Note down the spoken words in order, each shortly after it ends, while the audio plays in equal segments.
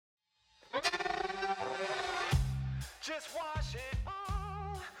Just wash it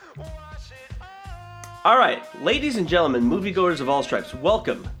all, wash it all. All right, ladies and gentlemen, moviegoers of all stripes,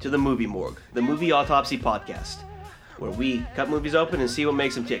 welcome to the Movie Morgue, the movie autopsy podcast, where we cut movies open and see what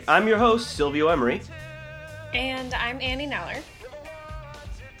makes them tick. I'm your host, Silvio Emery. And I'm Annie Neller.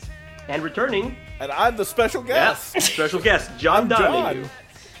 And returning... And I'm the special guest. Yeah, special guest, John Donahue.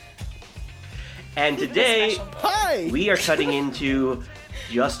 And today, Hi! we are cutting into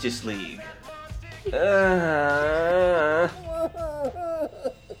Justice League.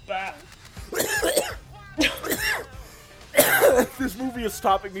 This movie is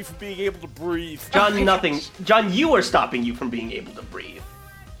stopping me from being able to breathe. John, you are stopping you from being able to breathe.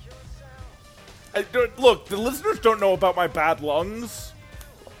 Look, the listeners don't know about my bad lungs.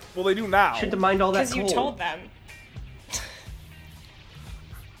 Well, they do now. Shouldn't mind all that Because cold. you told them.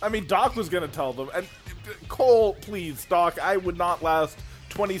 I mean, Doc was gonna tell them. And Cole, please, Doc, I would not last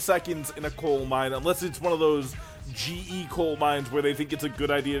 20 seconds in a coal mine unless it's one of those GE coal mines where they think it's a good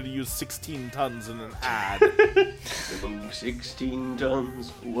idea to use 16 tons in an ad. 16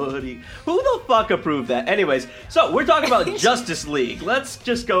 tons, Woody. Who the fuck approved that? Anyways, so we're talking about Justice League. Let's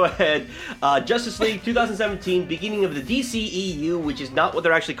just go ahead. Justice League 2017, beginning of the DCEU, which is not what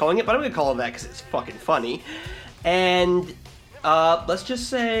they're actually calling it, but I'm going to call it that because it's fucking funny. And let's just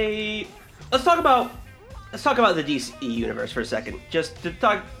say, let's talk about the DC universe for a second, just to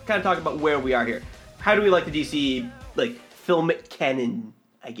talk about where we are here. How do we like the DC, filmic canon,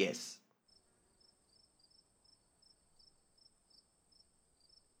 I guess?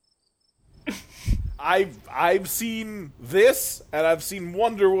 I've seen this, and I've seen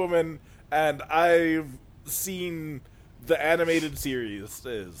Wonder Woman, and I've seen the animated series.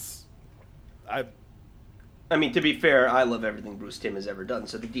 I mean, to be fair, I love everything Bruce Timm has ever done,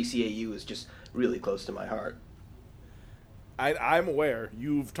 so the DCAU is just really close to my heart. I'm aware.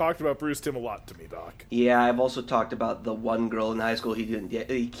 You've talked about Bruce Timm a lot to me, Doc. Yeah, I've also talked about the one girl in high school he didn't get.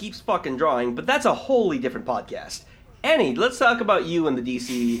 He keeps fucking drawing, but that's a wholly different podcast. Annie, let's talk about you in the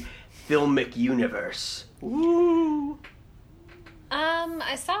DC filmic universe. Woo!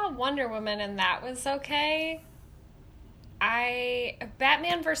 I saw Wonder Woman and that was okay.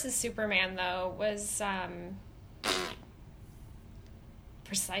 Batman vs. Superman, though, was,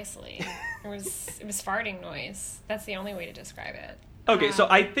 precisely. It was farting noise. That's the only way to describe it. Okay, so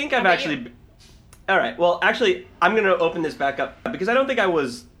I think I've actually... Alright, well, actually, I'm going to open this back up because I don't think I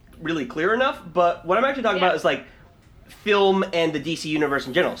was really clear enough, but what I'm actually talking about is, film and the DC universe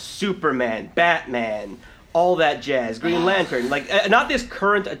in general. Superman, Batman, all that jazz, Green Lantern. Not this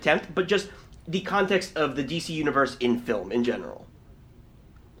current attempt, but just the context of the DC universe in film in general.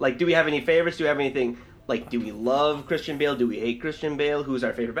 Do we have any favorites? Do we have anything... do we love Christian Bale? Do we hate Christian Bale? Who's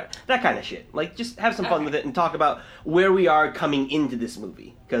our favorite Batman? That kind of shit. Just have some fun with it and talk about where we are coming into this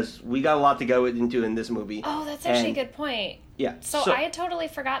movie. Because we got a lot to go into in this movie. Oh, that's actually a good point. Yeah. So I had totally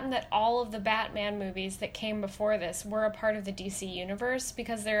forgotten that all of the Batman movies that came before this were a part of the DC universe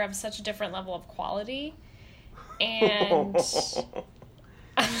because they're of such a different level of quality. And...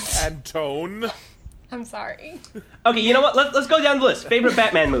 and tone. I'm sorry. Okay, you know what? Let's go down the list. Favorite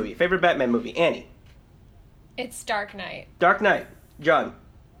Batman movie. Annie. It's Dark Knight. Dark Knight. John.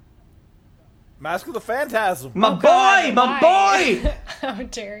 Mask of the Phantasm. My boy! How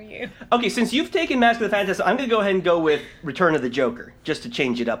dare you? Okay, since you've taken Mask of the Phantasm, I'm going to go ahead and go with Return of the Joker, just to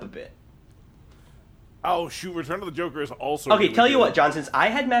change it up a bit. Oh, shoot, Return of the Joker is also Okay, really tell you good. what, John, since I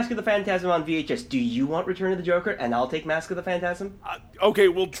had Mask of the Phantasm on VHS, do you want Return of the Joker, and I'll take Mask of the Phantasm? Okay,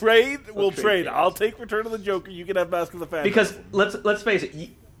 we'll trade. We'll trade. favorites. I'll take Return of the Joker. You can have Mask of the Phantasm. Because, let's face it,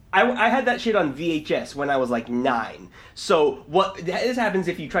 I had that shit on VHS when I was 9. So what this happens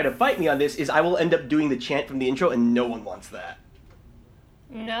if you try to fight me on this is I will end up doing the chant from the intro, and no one wants that.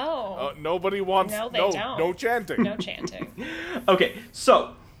 No. Nobody wants... No, they don't. No chanting. No chanting. Okay,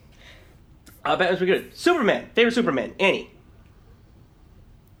 so... Batman's pretty good. Superman. Favorite Superman. Annie.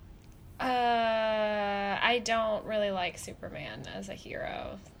 I don't really like Superman as a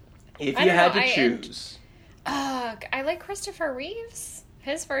hero. If you had to choose. I like Christopher Reeves.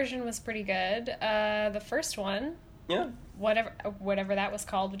 His version was pretty good. The first one. Yeah. Whatever that was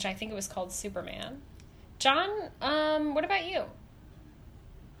called, which I think it was called Superman. John, what about you?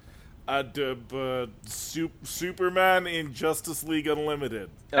 Superman in Justice League Unlimited.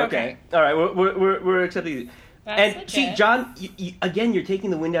 Okay. All right. We're accepting. That's and see, legit. John, again, you're taking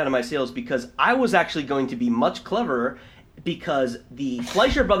the wind out of my sails because I was actually going to be much cleverer because the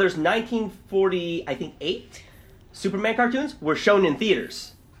Fleischer Brothers 1940, I think 8 Superman cartoons were shown in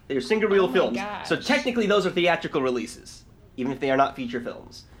theaters. They're single-reel films. gosh. So technically those are theatrical releases, even if they are not feature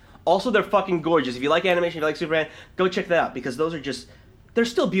films. Also, they're fucking gorgeous. If you like animation, if you like Superman, go check that out because those are just... They're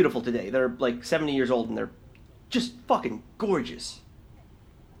still beautiful today. They're 70 years old and they're just fucking gorgeous.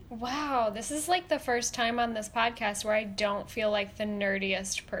 Wow, this is like the first time on this podcast where I don't feel like the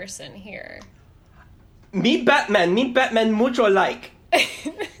nerdiest person here. Me Batman mucho like.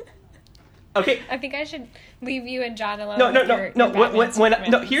 Okay. I think I should leave you and John alone. No.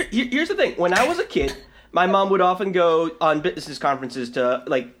 Batman Here's the thing. When I was a kid, my mom would often go on business conferences to,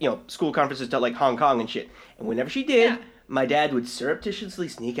 like, school conferences to, like, Hong Kong and shit. And whenever she did, my dad would surreptitiously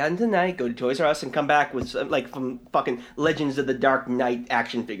sneak out into the night, go to Toys R Us, and come back with, like, from fucking Legends of the Dark Knight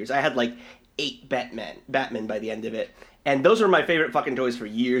action figures. I had, like, 8 Batman by the end of it. And those were my favorite fucking toys for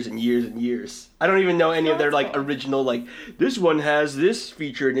years and years and years. I don't even know any of their, like, original, like, this one has this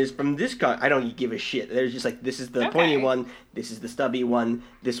feature and is from this I don't give a shit. There's just, like, this is the pointy one, this is the stubby one,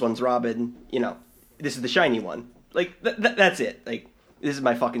 this one's Robin, this is the shiny one. Like, that's it. Like, this is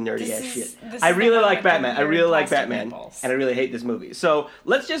my fucking nerdy ass shit. I really like Batman. I really like Batman. Nipples. And I really hate this movie. So,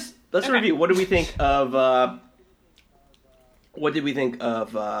 let's review. What do we think of,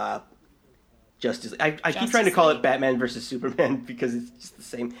 Justice League? I keep trying to call it Batman versus Superman because it's just the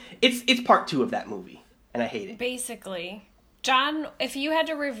same. It's part 2 of that movie, and I hate it. Basically. John, if you had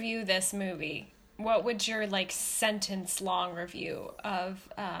to review this movie, what would your, like, sentence-long review of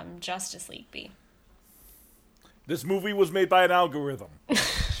Justice League be? This movie was made by an algorithm.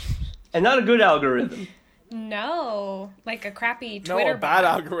 And not a good algorithm. No. Like a crappy Twitter No, a bad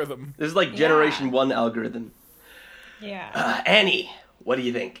bot. algorithm. This is like Generation 1 algorithm. Yeah. Annie, what do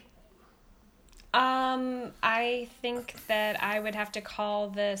you think? I think that I would have to call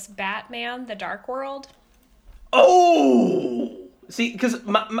this Batman the Dark World. Oh! See, because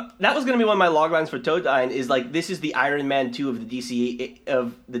that was going to be one of my loglines for Toadine, is like, this is the Iron Man 2 of the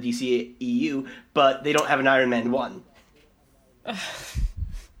DC EU, but they don't have an Iron Man 1.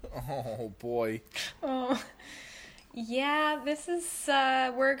 Oh, boy. Oh. Yeah, this is,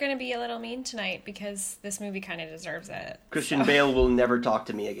 we're going to be a little mean tonight because this movie kind of deserves it. Christian Bale will never talk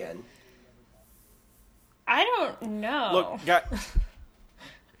to me again. I don't know. Look, guy,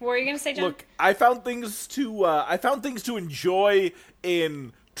 what were you going to say, John? look, I found things to enjoy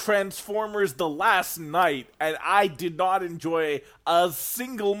in Transformers The Last Night, and I did not enjoy a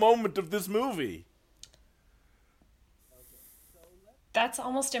single moment of this movie. That's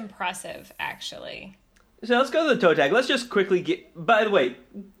almost impressive, actually. So let's go to the toe tag. Let's just quickly get... By the way,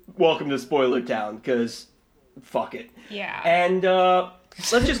 welcome to Spoiler Town, because fuck it. Yeah. And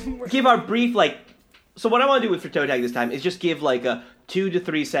let's just give our brief, like... So what I want to do for toe tag this time is just give, like, a 2 to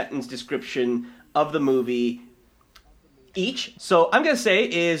 3 sentence description of the movie each. So I'm going to say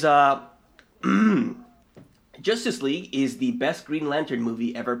is... Justice League is the best Green Lantern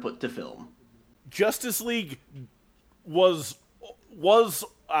movie ever put to film. Justice League was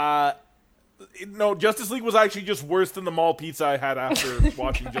Justice League was actually just worse than the mall pizza I had after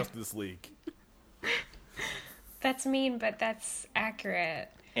watching Justice League. That's mean, but that's accurate.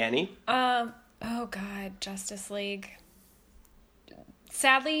 Annie? Oh god, Justice League.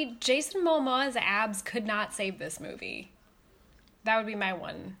 Sadly, Jason Momoa's abs could not save this movie. That would be my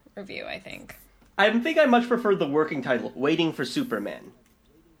one review, I think. I think I much prefer the working title, Waiting for Superman.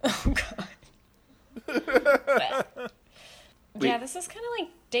 Oh god. Yeah, this is kind of like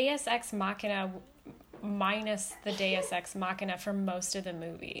Deus Ex Machina minus the Deus Ex Machina for most of the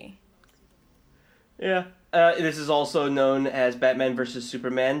movie. Yeah. This is also known as Batman vs.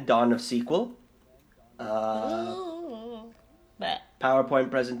 Superman, Dawn of Sequel. PowerPoint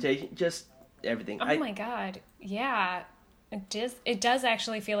presentation, just everything. Oh my god. Yeah. It does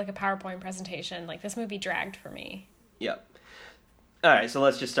actually feel like a PowerPoint presentation. Like, this movie dragged for me. Yep. Alright, so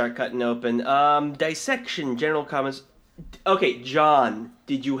let's just start cutting open. Dissection, general comments. Okay, John,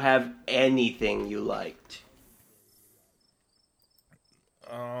 did you have anything you liked?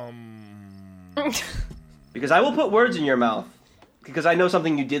 Because I will put words in your mouth. Because I know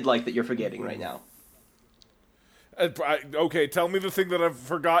something you did like that you're forgetting right now. Okay, tell me the thing that I've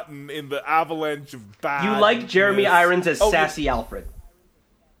forgotten in the avalanche of bad. You liked Jeremy Irons as Sassy Alfred.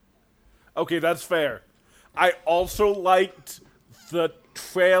 Okay, that's fair. I also liked the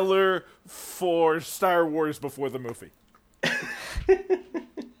trailer for Star Wars before the movie.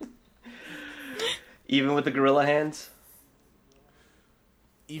 Even with the gorilla hands?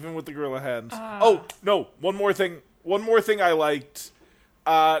 Even with the gorilla hands. Oh, no, one more thing I liked.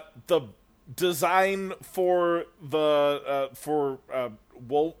 The design for the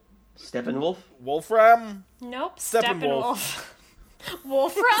Wolf Steppenwolf? Wolfram? Nope. Steppenwolf.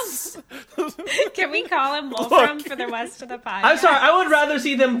 Wolfram? Can we call him Wolfram for the rest of the podcast? I'm sorry, I would rather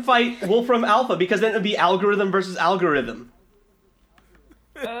see them fight Wolfram Alpha, because then it would be algorithm versus algorithm.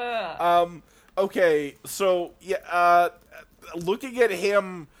 Okay, so, yeah, looking at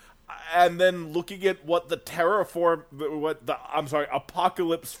him, and then looking at what the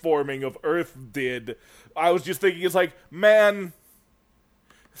apocalypse forming of Earth did, I was just thinking, it's like, man,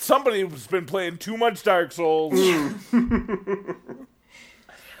 somebody's been playing too much Dark Souls.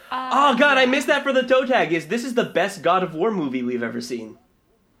 Oh god, I missed that for the toe tag. This is the best God of War movie we've ever seen.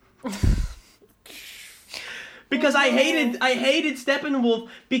 Because I hated Steppenwolf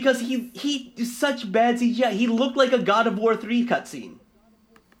because he is such bad CGI. He looked like a God of War 3 cutscene.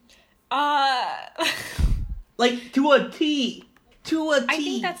 Like, to a T. To a T. I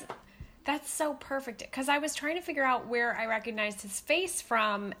think that's so perfect. Because I was trying to figure out where I recognized his face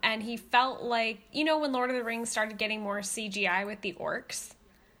from, and he felt like, you know, when Lord of the Rings started getting more CGI with the orcs?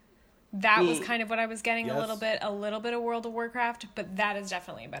 That was kind of what I was getting. Yes. A little bit of World of Warcraft, but that is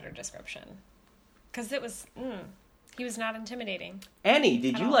definitely a better description. Because it was, he was not intimidating. Annie,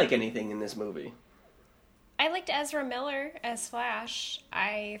 did you like anything in this movie? I liked Ezra Miller as Flash.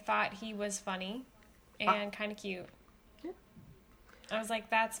 I thought he was funny and kind of cute. I was like,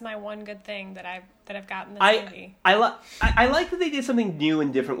 that's my one good thing that I've gotten this movie. I like that they did something new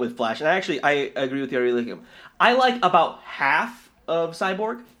and different with Flash, and I agree with you. I really like him. I like about half of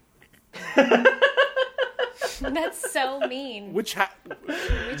Cyborg. That's so mean. Which half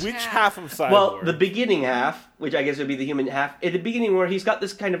of Cyborg? Well, the beginning half, which I guess would be the human half, at the beginning where he's got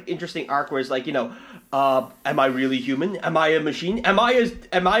this kind of interesting arc where it's like, you know, am I really human? Am I a machine? Am I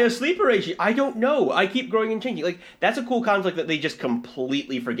a sleeper agent? I don't know. I keep growing and changing. Like, that's a cool conflict that they just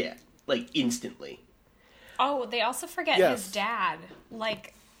completely forget, like, instantly. Oh, they also forget his dad.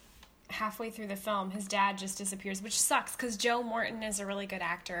 Like, halfway through the film, his dad just disappears, which sucks because Joe Morton is a really good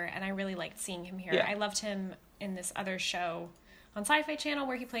actor, and I really liked seeing him here. Yeah. I loved him in this other show on Sci-Fi Channel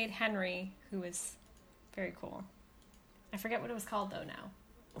where he played Henry, who was very cool. I forget what it was called, though, now.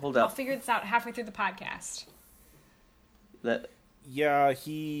 Hold I'll up. figure this out halfway through the podcast. Yeah,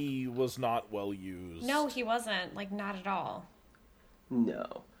 he was not well used. No, he wasn't. Like, not at all.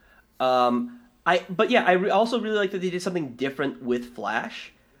 No. But yeah, I also really like that they did something different with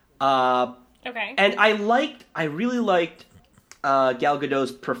Flash. Okay. And I really liked Gal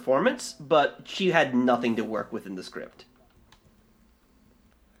Gadot's performance, but she had nothing to work with in the script.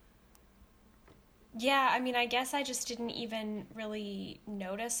 Yeah, I mean, I guess I just didn't even really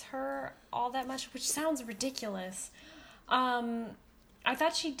notice her all that much, which sounds ridiculous. I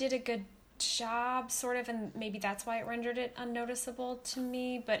thought she did a good job, sort of, and maybe that's why it rendered it unnoticeable to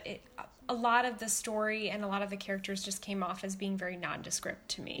me, but a lot of the story and a lot of the characters just came off as being very nondescript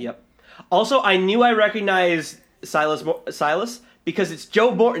to me. Yep. Also, I knew I recognized Silas because it's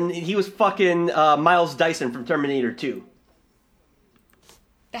Joe Morton, and he was fucking Miles Dyson from Terminator 2.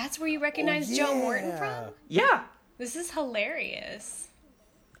 That's where you recognize Joe Morton from? Yeah. This is hilarious.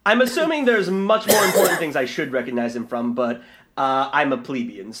 I'm assuming there's much more important things I should recognize him from, but I'm a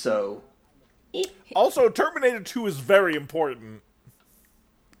plebeian, so... Also, Terminator 2 is very important.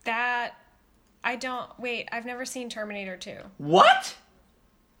 I've never seen Terminator 2. What?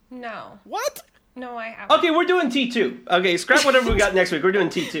 No. What? No, I haven't. Okay, we're doing T2. Okay, scrap whatever we got next week. We're doing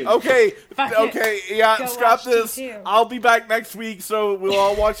T2. Okay, Fuck it. okay, yeah, Go scrap watch this. T2. I'll be back next week, so we'll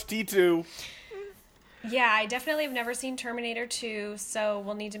all watch T2. Yeah, I definitely have never seen Terminator 2, so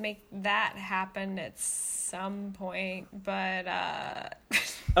we'll need to make that happen at some point, but,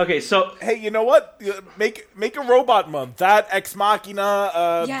 Okay, so... Hey, you know what? Make a robot month. That, Ex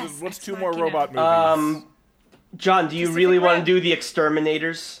Machina, Yes, what's Ex two more Machina. robot movies? John, do you Pacific really want to Rim. do the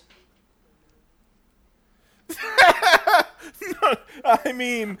Exterminators? I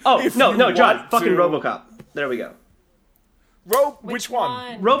mean... Oh, if no, you John. want Fucking to. RoboCop. There we go. Which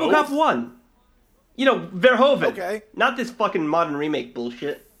one? RoboCop Both? 1. You know, Verhoeven. Okay. Not this fucking modern remake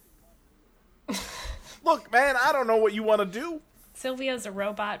bullshit. Look, man, I don't know what you want to do. Silvio's a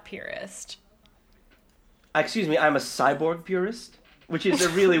robot purist. Excuse me, I'm a cyborg purist? Which is a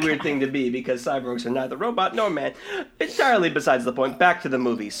really weird thing to be, because cyborgs are neither robot nor man. Entirely besides the point. Back to the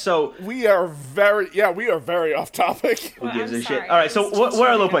movie. So... We are very off topic. Who gives I'm a sorry, shit? All right, so this what is are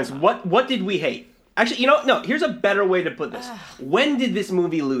low really points? What did we hate? Actually, you know, no, here's a better way to put this. When did this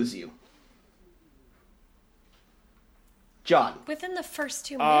movie lose you? John. Within the first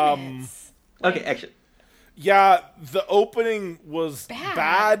 2 minutes. Okay, actually. Yeah, the opening was Bad.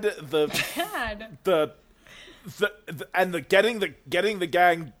 bad. Bad. And the getting the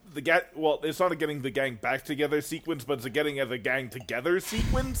gang well, it's not a getting the gang back together sequence, but it's a getting the gang together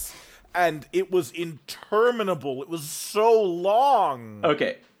sequence, and it was interminable. It was so long.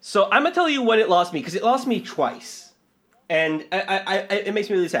 Okay, so I'm gonna tell you when it lost me, because it lost me twice, and it makes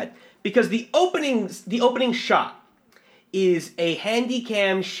me really sad, because the opening shot is a handy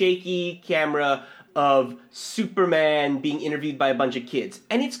cam shaky camera of Superman being interviewed by a bunch of kids.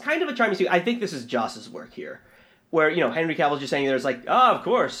 And it's kind of a charming scene. I think this is Joss's work here. Where, Henry Cavill's just saying there's like, oh, of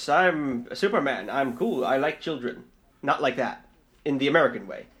course, I'm a Superman. I'm cool. I like children. Not like that. In the American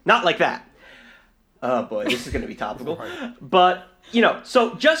way. Not like that. Oh, boy, this is going to be topical. But,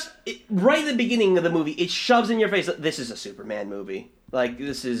 so just right at the beginning of the movie, it shoves in your face that this is a Superman movie. Like,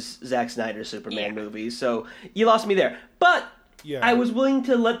 this is Zack Snyder's Superman movie. So you lost me there. But I was willing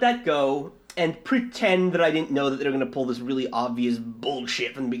to let that go and pretend that I didn't know that they were going to pull this really obvious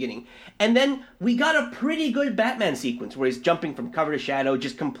bullshit from the beginning. And then we got a pretty good Batman sequence where he's jumping from cover to shadow,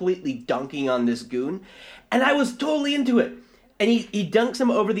 just completely dunking on this goon. And I was totally into it. And he dunks him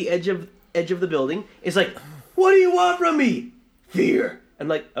over the edge of the building. It's like, what do you want from me? Fear. I'm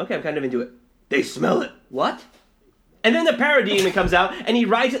like, okay, I'm kind of into it. They smell it. What? And then the parademon comes out, and he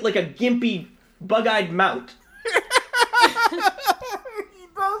rides it like a gimpy, bug-eyed mount.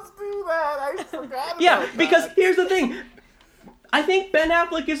 Does do that. I forgot about that. Because here's the thing. I think Ben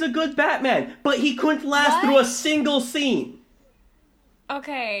Affleck is a good Batman, but he couldn't last through a single scene.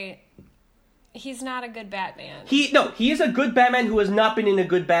 Okay. He's not a good Batman. He is a good Batman who has not been in a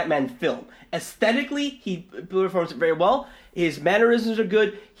good Batman film. Aesthetically, he performs it very well. His mannerisms are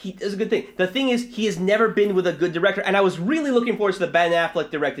good. He does a good thing. The thing is, he has never been with a good director, and I was really looking forward to the Ben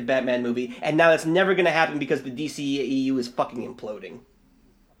Affleck directed Batman movie, and now that's never going to happen because the DCEU is fucking imploding.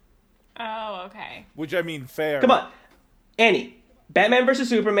 Oh, okay. Which, I mean, fair. Come on. Annie, Batman vs.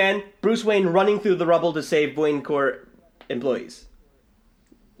 Superman, Bruce Wayne running through the rubble to save Wayne Corp employees.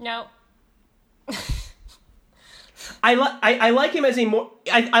 No. I like him as a more...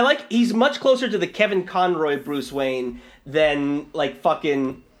 I like... He's much closer to the Kevin Conroy Bruce Wayne than, like,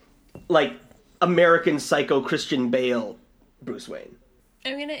 fucking... like, American Psycho Christian Bale Bruce Wayne.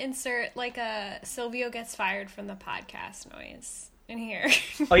 I'm gonna insert, like, a Silvio gets fired from the podcast noise in here.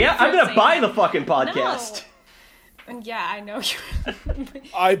 Oh, yeah? I'm gonna buy the fucking podcast. No. Yeah, I know you.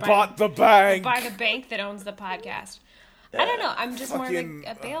 I bought the bank. Buy the bank that owns the podcast. I don't know. I'm just more like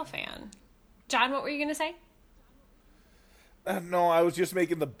a Bale fan. John, what were you gonna say? No, I was just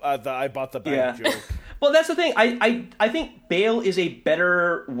making the I bought the bank joke. Well, that's the thing. I think Bale is a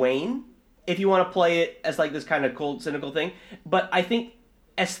better Wayne if you want to play it as like this kind of cold, cynical thing. But I think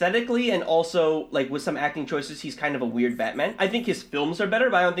aesthetically and also like with some acting choices, he's kind of a weird Batman. I think his films are better,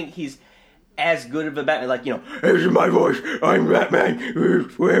 but I don't think he's as good of a Batman. Like, this is my voice. I'm Batman.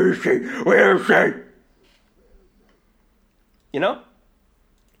 Where is she? Where is she?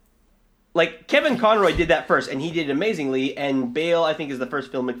 Like, Kevin Conroy did that first, and he did it amazingly, and Bale, I think, is the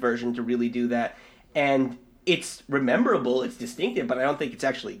first filmic version to really do that. And it's rememberable, it's distinctive, but I don't think it's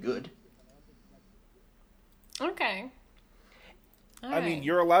actually good. Okay. I mean,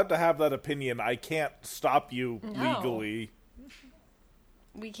 you're allowed to have that opinion. I can't stop you legally.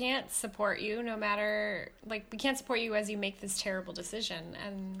 We can't support you no matter... Like, we can't support you as you make this terrible decision,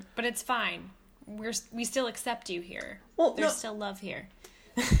 but it's fine. We still accept you here. Well, there's still love here.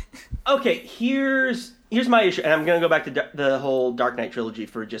 Okay, here's my issue, and I'm going to go back to the whole Dark Knight trilogy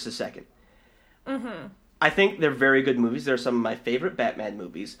for just a second. Mm-hmm. I think they're very good movies. They're some of my favorite Batman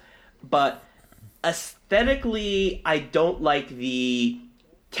movies. But aesthetically, I don't like the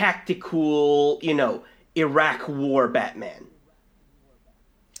tactical, Iraq War Batman.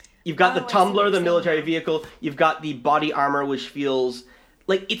 You've got the tumbler, the military vehicle. You've got the body armor, which feels...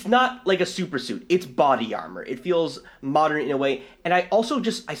 like, it's not like a super suit. It's body armor. It feels modern in a way. And I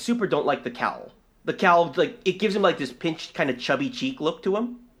super don't like the cowl. The cowl, like, it gives him, like, this pinched, kind of chubby cheek look to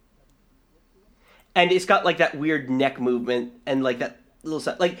him. And it's got, like, that weird neck movement and, like, that little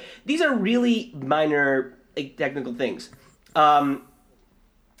side. Like, these are really minor, like, technical things. Affleck's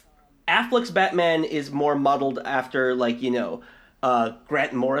Batman is more modeled after, like,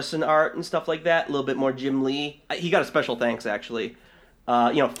 Grant Morrison art and stuff like that. A little bit more Jim Lee. He got a special thanks, actually.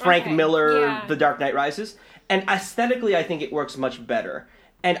 Frank Miller, The Dark Knight Rises. And aesthetically, I think it works much better.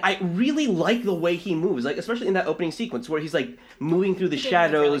 And I really like the way he moves, like especially in that opening sequence where he's like moving through the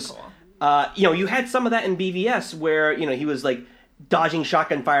shadows. Really cool. You had some of that in BVS where, he was like dodging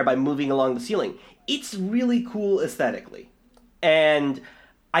shotgun fire by moving along the ceiling. It's really cool aesthetically. And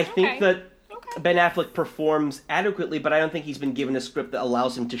I think that Ben Affleck performs adequately, but I don't think he's been given a script that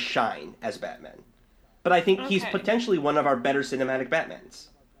allows him to shine as Batman. But I think he's potentially one of our better cinematic Batmans.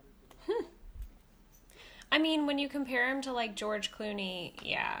 I mean, when you compare him to, like, George Clooney,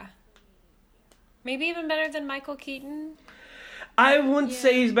 yeah. Maybe even better than Michael Keaton? I wouldn't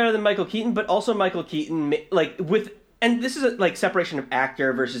say he's better than Michael Keaton, but also Michael Keaton, like, with... And this is, like, separation of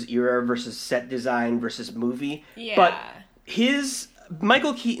actor versus era versus set design versus movie. Yeah. But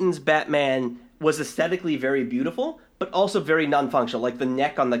Michael Keaton's Batman was aesthetically very beautiful, but also very non-functional. Like, the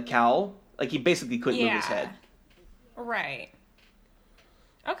neck on the cowl Like, he basically couldn't move his head. Right.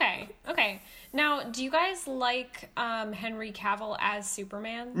 Okay. Now, do you guys like Henry Cavill as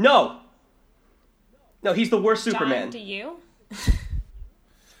Superman? No, he's the worst Superman. John, do you?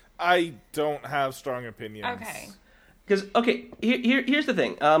 I don't have strong opinions. Okay. Because, here's the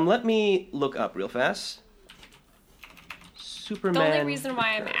thing. Let me look up real fast. Superman. The only reason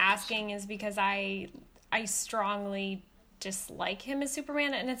why I'm asking is because I strongly dislike him as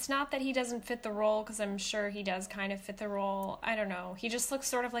Superman, and it's not that he doesn't fit the role, because I'm sure he does kind of fit the role. I don't know. He just looks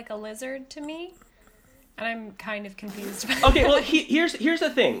sort of like a lizard to me, and I'm kind of confused about Okay, well, here's the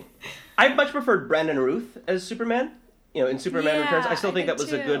thing. I much preferred Brandon Routh as Superman. You know, in Superman Returns, I still think that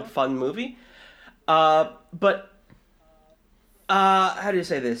was a good, fun movie. But how do you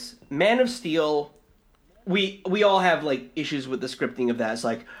say this? Man of Steel. We all have like issues with the scripting of that. It's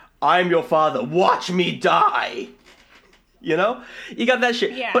like, I'm your father, watch me die. You know? You got that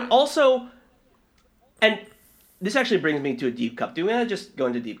shit. Yeah. But also, and this actually brings me to a deep cut. Do we want to just go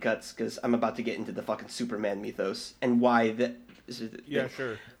into deep cuts? Because I'm about to get into the fucking Superman mythos and why that. Yeah,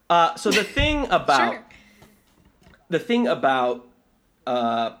 sure. So the thing about. Sure. The thing about.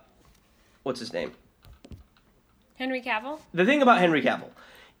 What's his name? Henry Cavill? The thing about Henry Cavill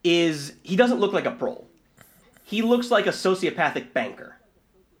is he doesn't look like a prole. He looks like a sociopathic banker.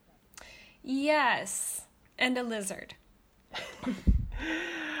 Yes. And a lizard.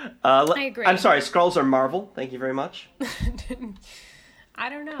 I agree. I'm sorry, Skrulls are Marvel. Thank you very much. I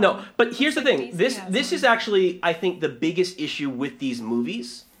don't know. No, but here's the thing. DC This is actually, I think, the biggest issue with these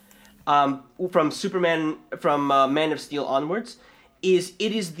movies, from Superman, from Man of Steel onwards, is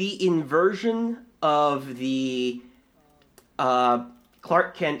it is the inversion of the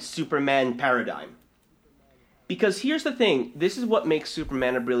Clark Kent Superman paradigm. Because here's the thing, this is what makes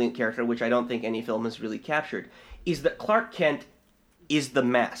Superman a brilliant character, which I don't think any film has really captured, is that Clark Kent is the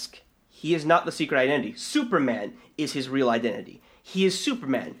mask. He is not the secret identity. Superman is his real identity. He is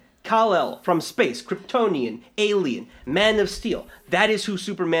Superman. Kal-El, from space, Kryptonian, alien, Man of Steel. That is who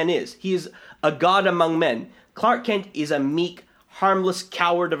Superman is. He is a god among men. Clark Kent is a meek, harmless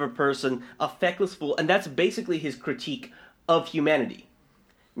coward of a person, a feckless fool, and that's basically his critique of humanity.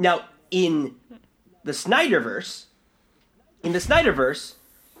 Now, in the Snyderverse,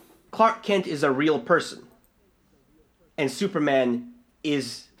 Clark Kent is a real person. And Superman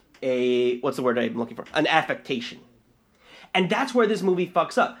is a, what's the word I'm looking for? An affectation. And that's where this movie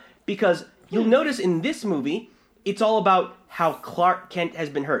fucks up. Because you'll notice in this movie, it's all about how Clark Kent has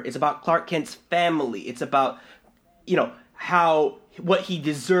been hurt. It's about Clark Kent's family. It's about, you know, what he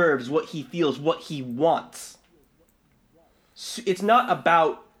deserves, what he feels, what he wants. It's not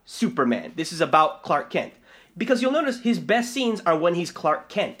about Superman. This is about Clark Kent. Because you'll notice his best scenes are when he's Clark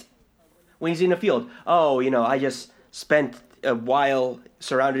Kent. When he's in a field. Oh, you know, I just spent a while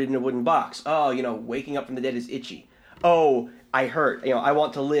surrounded in a wooden box. Oh, you know, waking up from the dead is itchy. Oh, I hurt. You know, I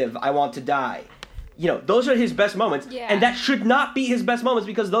want to live. I want to die. You know, those are his best moments. Yeah. And that should not be his best moments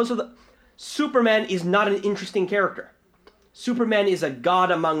because those are the... Superman is not an interesting character. Superman is a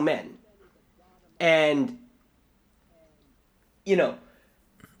god among men. And, you know,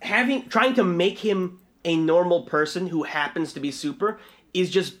 trying to make him a normal person who happens to be super is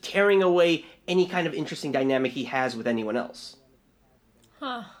just tearing away any kind of interesting dynamic he has with anyone else.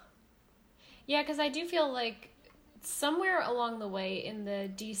 Huh. Yeah, because I do feel like somewhere along the way in the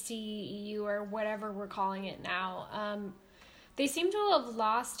DCEU or whatever we're calling it now, they seem to have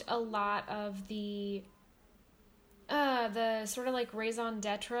lost a lot of the sort of like raison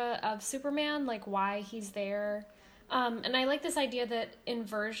d'etre of Superman, like why he's there. And I like this idea that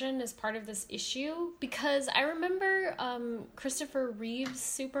inversion is part of this issue because I remember Christopher Reeve's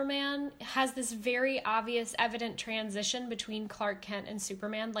Superman has this very obvious, evident transition between Clark Kent and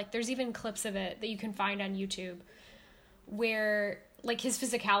Superman. Like there's even clips of it that you can find on YouTube where like his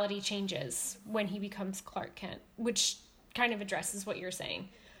physicality changes when he becomes Clark Kent, which kind of addresses what you're saying.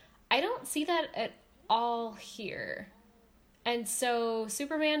 I don't see that at all here. And so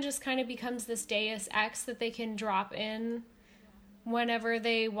Superman just kind of becomes this Deus Ex that they can drop in whenever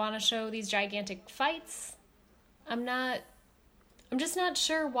they want to show these gigantic fights. I'm just not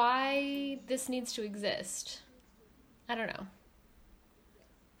sure why this needs to exist. I don't know.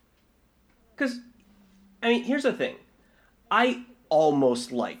 Because, I mean, here's the thing. I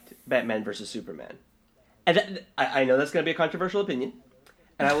almost liked Batman vs. Superman. And I know that's going to be a controversial opinion.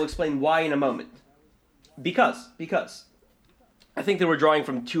 And I will explain why in a moment. Because I think they were drawing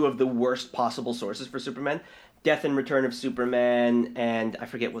from two of the worst possible sources for Superman. Death and Return of Superman, and I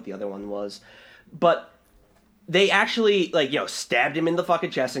forget what the other one was. But they actually, like, you know, stabbed him in the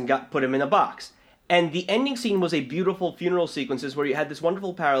fucking chest and put him in a box. And the ending scene was a beautiful funeral sequences where you had this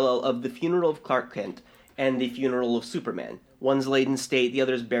wonderful parallel of the funeral of Clark Kent and the funeral of Superman. One's laid in state, the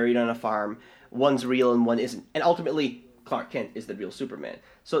other's buried on a farm. One's real and one isn't. And ultimately, Clark Kent is the real Superman.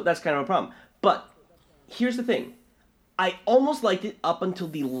 So that's kind of a problem. But here's the thing. I almost liked it up until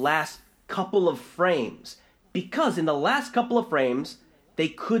the last couple of frames. Because in the last couple of frames, they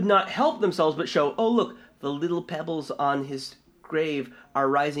could not help themselves but show, oh look, the little pebbles on his grave are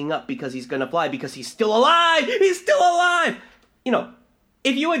rising up because he's gonna fly, because he's still alive! He's still alive! You know,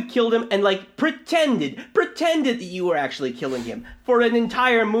 if you had killed him and, like, pretended that you were actually killing him for an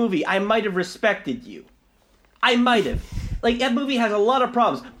entire movie, I might have respected you. I might have. Like, that movie has a lot of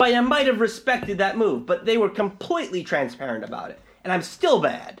problems, but I might have respected that move. But they were completely transparent about it. And I'm still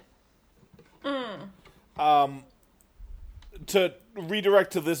bad. To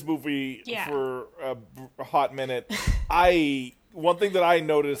redirect to this movie for a hot minute, one thing that I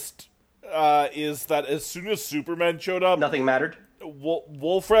noticed is that as soon as Superman showed up, nothing mattered.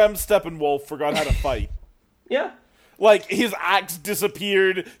 Wolfram Steppenwolf forgot how to fight. Yeah. Like, his axe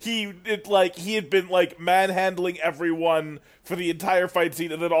disappeared. He had been, like, manhandling everyone for the entire fight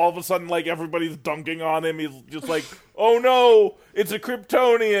scene, and then all of a sudden, like, everybody's dunking on him. He's just like, oh no, it's a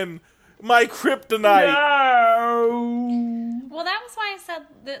Kryptonian. My kryptonite. No. Well, that was why I said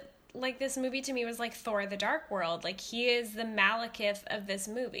that, like, this movie to me was like Thor the Dark World. Like, he is the Malekith of this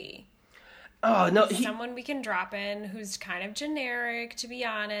movie. Oh, no. Someone we can drop in who's kind of generic, to be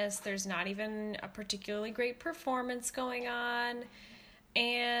honest. There's not even a particularly great performance going on.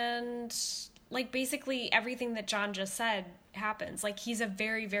 And, like, basically everything that John just said happens. Like, he's a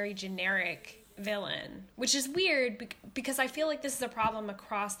very, very generic villain, which is weird because I feel like this is a problem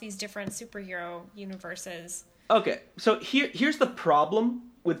across these different superhero universes. Okay, so here's the problem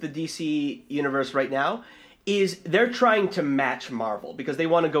with the DC universe right now. Is they're trying to match Marvel because they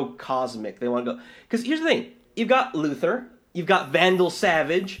want to go cosmic. They want to go... Because here's the thing. You've got Luthor. You've got Vandal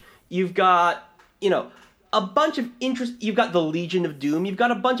Savage. You've got, a bunch of You've got the Legion of Doom. You've got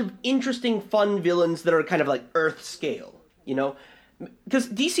a bunch of interesting, fun villains that are kind of like Earth scale, Because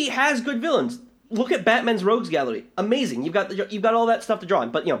DC has good villains. Look at Batman's Rogues Gallery. Amazing. You've got all that stuff to draw on.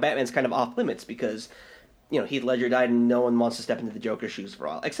 But, Batman's kind of off limits because, Heath Ledger died and no one wants to step into the Joker's shoes for a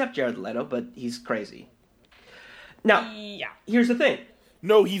while. Except Jared Leto, but he's crazy. Now, here's the thing.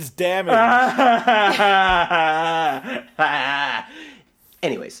 No, he's damaged.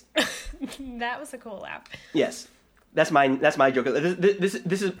 Anyways. That was a cool laugh. Yes. That's my Joker. This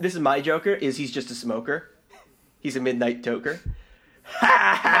is my Joker, is he's just a smoker. He's a midnight toker.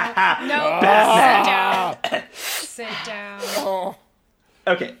 No, sit down. Sit down.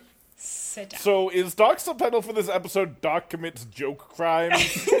 Okay. Sit down. So is Doc's subtitle for this episode Doc Commits Joke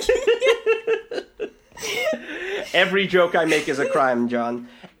Crimes? Every joke I make is a crime, John.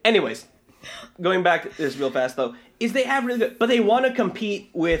 Anyways, going back to this real fast, though, is they have really good... But they want to compete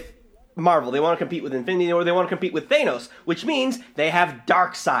with Marvel. They want to compete with Infinity, or they want to compete with Thanos, which means they have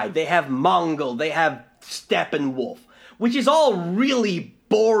Darkseid, they have Mongol, they have Steppenwolf, which is all really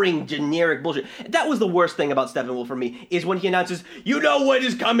boring, generic bullshit. That was the worst thing about Steppenwolf for me, is when he announces, you know what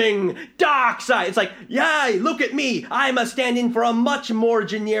is coming, Darkseid. It's like, yay, look at me. I'm a stand-in for a much more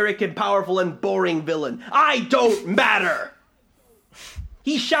generic and powerful and boring villain. I don't matter.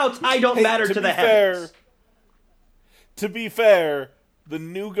 He shouts, I don't matter to the heavens. To be fair, the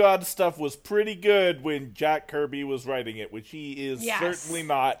New God stuff was pretty good when Jack Kirby was writing it, which he is certainly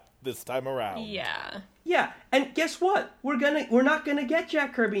not this time around. Yeah, and guess what? We're not gonna get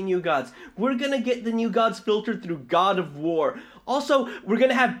Jack Kirby New Gods. We're gonna get the New Gods filtered through God of War. Also, we're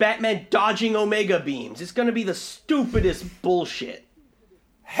gonna have Batman dodging Omega beams. It's gonna be the stupidest bullshit.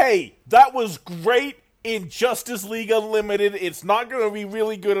 Hey, that was great in Justice League Unlimited. It's not gonna be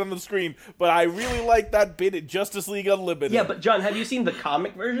really good on the screen, but I really like that bit in Justice League Unlimited. Yeah, but John, have you seen the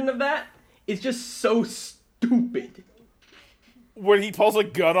comic version of that? It's just so stupid. When he pulls a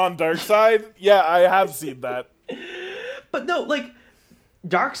gun on Darkseid? Yeah, I have seen that. But no, like,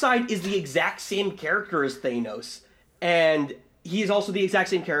 Darkseid is the exact same character as Thanos, and he's also the exact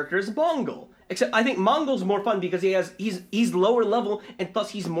same character as Mongol. Except I think Mongol's more fun because he's lower level, and thus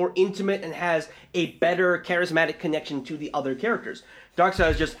he's more intimate and has a better charismatic connection to the other characters.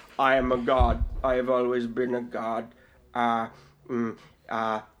 Darkseid is just, I am a god. I have always been a god.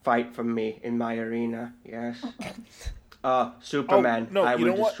 Fight for me in my arena, yes. Superman, I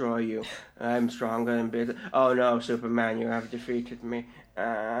will destroy you. I'm stronger and bigger. Oh no, Superman, you have defeated me.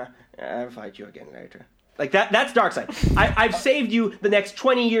 I'll fight you again later. Like that's Darkseid. I've saved you the next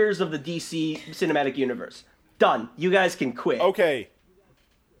 20 years of the DC cinematic universe. Done. You guys can quit. Okay.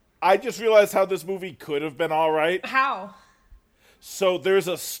 I just realized how this movie could have been alright. How? So there's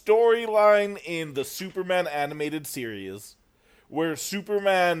a storyline in the Superman animated series where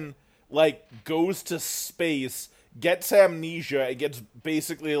Superman, like, goes to space, gets amnesia, and gets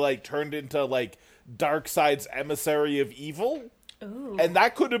basically, like, turned into, like, Darkseid's emissary of evil. Ooh. And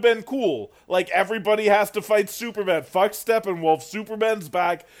that could have been cool. Like, everybody has to fight Superman. Fuck Steppenwolf. Superman's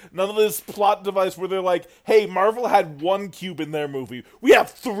back. None of this plot device where they're like, hey, Marvel had 1 cube in their movie. We have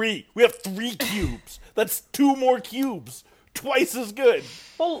 3. We have 3 cubes. That's 2 more cubes. Twice as good.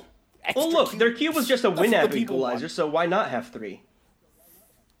 Well, Extra look, cubes. their cube was just a That's what the Winamp people equalizer, want. so why not have 3?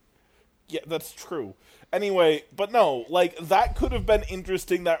 Yeah, that's true. Anyway, but no, like, that could have been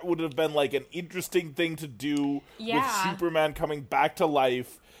interesting. That would have been, like, an interesting thing to do with Yeah. Superman coming back to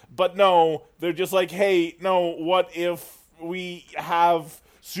life. But no, they're just like, hey, no, what if we have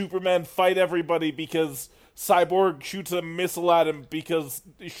Superman fight everybody because Cyborg shoots a missile at him because...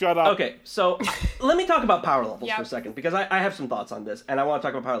 Shut up. Okay, so let me talk about power levels Yep. for a second, because I have some thoughts on this, and I want to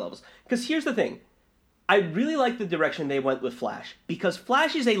talk about power levels. Because here's the thing. I really like the direction they went with Flash, because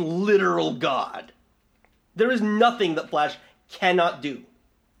Flash is a literal god. There is nothing that Flash cannot do.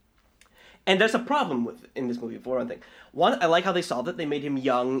 And there's a problem with in this movie, for one thing. One, I like how they solved it. They made him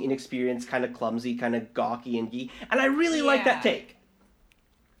young, inexperienced, kind of clumsy, kind of gawky and geeky. And I really like that Yeah. take.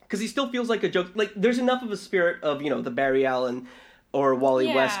 Because he still feels like a joke. Like, there's enough of a spirit of, the Barry Allen or Wally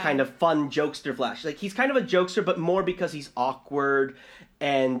West Yeah. kind of fun jokester Flash. Like, he's kind of a jokester, but more because he's awkward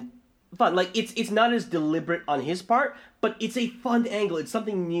and fun. Like, it's not as deliberate on his part, but it's a fun angle. It's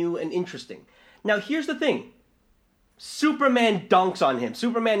something new and interesting. Now, here's the thing. Superman dunks on him.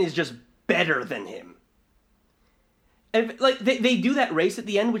 Superman is just better than him. And, like, they do that race at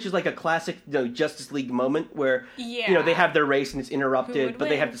the end, which is like a classic Justice League moment where, Yeah. they have their race and it's Who interrupted, would but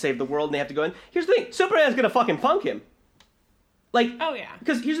they win? have to save the world and they have to go in. Here's the thing. Superman's gonna fucking punk him. Like, Oh, yeah.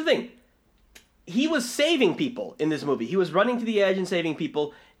 because here's the thing. He was saving people in this movie. He was running to the edge and saving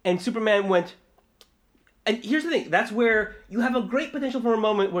people, and Superman went... And here's the thing. That's where you have a great potential for a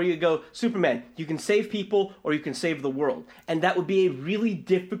moment where you go, Superman, you can save people or you can save the world. And that would be a really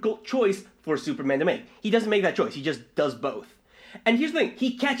difficult choice for Superman to make. He doesn't make that choice. He just does both. And here's the thing.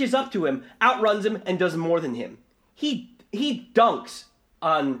 He catches up to him, outruns him, and does more than him. He dunks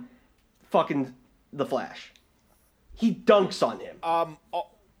on fucking the Flash. He dunks on him.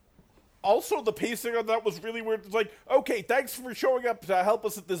 Also, the pacing on that was really weird. It's like, okay, thanks for showing up to help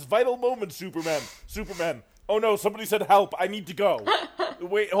us at this vital moment, Superman. Superman. Oh no, somebody said help. I need to go.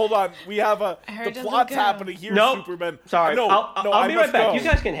 Wait, hold on. We have the heard it plot's go. happening here, Nope. Superman. Sorry. No, I'll be right must back. go. You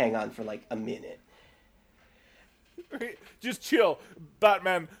guys can hang on for like a minute. Just chill,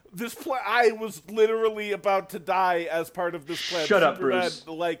 Batman. I was literally about to die as part of this plan. Shut up, Superman, Bruce.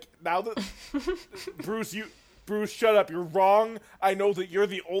 Like, now that Bruce, shut up. You're wrong. I know that you're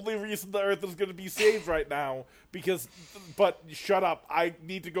the only reason the Earth is going to be saved right now. But shut up. I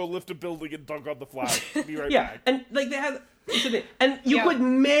need to go lift a building and dunk on the Flash. Be right Yeah, back. and like they have, and you Yeah. could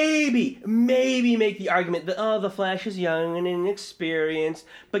maybe make the argument that the Flash is young and inexperienced,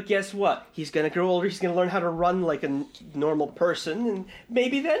 but guess what? He's gonna grow older. He's gonna learn how to run like a normal person, and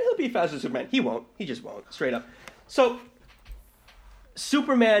maybe then he'll be faster than Superman. He won't. He just won't. Straight up. So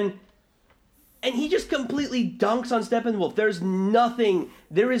Superman. And he just completely dunks on Steppenwolf.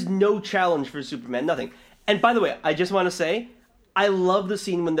 There is no challenge for Superman, nothing. And by the way, I just want to say, I love the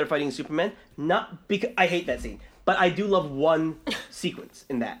scene when they're fighting Superman. Not because I hate that scene, but I do love one sequence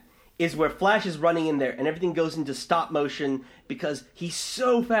in that. Is where Flash is running in there and everything goes into stop motion because he's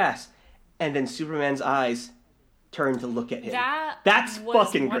so fast. And then Superman's eyes turn to look at him. That's was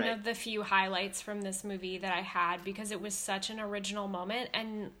fucking one great. of the few highlights from this movie that I had because it was such an original moment.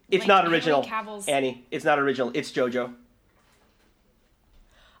 And It's like, not Henry original, Cavill's... Annie. It's not original. It's JoJo.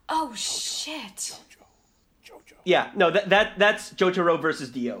 Oh shit! Jojo. Yeah, no, that's Jotaro versus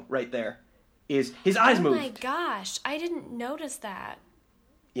Dio right there. Is his eyes Oh moved? my gosh, I didn't notice that.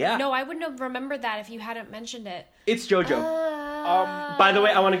 Yeah. No, I wouldn't have remembered that if you hadn't mentioned it. It's JoJo. By the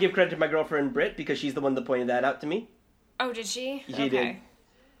way, I want to give credit to my girlfriend Britt because she's the one that pointed that out to me. Oh, did she? She did.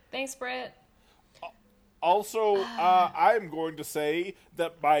 Thanks, Britt. Also, I'm going to say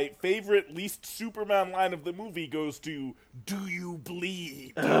that my favorite least Superman line of the movie goes to, "Do you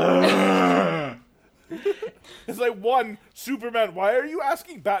bleed?" It's like, one, Superman, why are you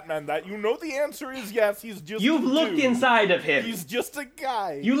asking Batman that? You know the answer is yes, he's just You've a looked dude. inside of him. He's just a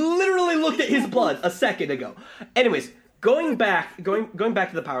guy. You literally looked at his blood a second ago. Anyways, going back to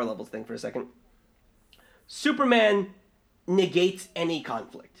the power levels thing for a second. Superman negates any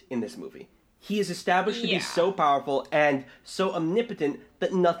conflict in this movie. He is established to be Yeah. so powerful and so omnipotent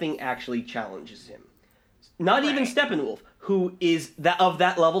that nothing actually challenges him. Not even Right. Steppenwolf, who is of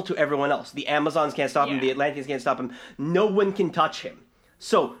that level to everyone else. The Amazons can't stop him. Yeah. The Atlanteans can't stop him. No one can touch him.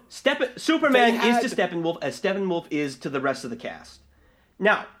 So Superman is to Steppenwolf as Steppenwolf is to the rest of the cast.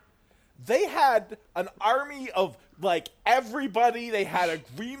 Now, They had an army of, like, everybody. They had a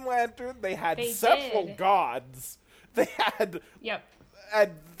Green Lantern. They had They several did. gods. They had... Yep.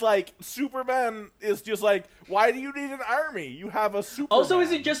 And, like, Superman is just like, why do you need an army? You have a Superman. also,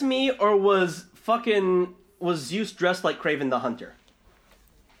 is it just me, or was Zeus dressed like Kraven the Hunter?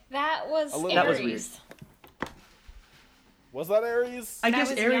 That was little- Ares. That was weird. Was that Ares? I That guess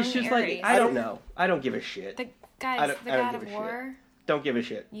was Ares young just like, Ares. I don't know. I don't give a shit. The I guys, don't- the I don't god give of a shit. war. Don't give a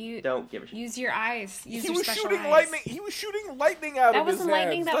shit. You Don't give a shit. Use your eyes. Use He your was special shooting eyes. lightning. He was shooting lightning out That of his wasn't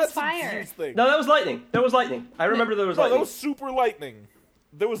lightning, hands. that was That's a fire. Zeus thing. No, that was lightning. There was lightning. I remember there was No, lightning. that was super lightning.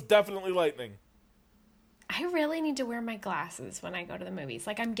 There was definitely lightning. I really need to wear my glasses when I go to the movies.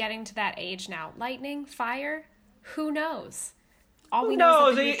 Like, I'm getting to that age now. Lightning, fire, who knows? All we know No,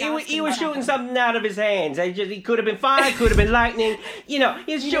 is that the Greek gods he can was stop shooting him. something out of his hands. He could have been fire, could have been lightning. You know,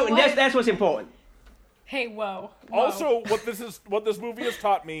 he's You know shooting. what? That's what's important. Hey, whoa. Also, what this movie has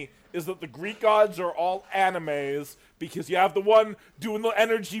taught me is that the Greek gods are all animes, because you have the one doing the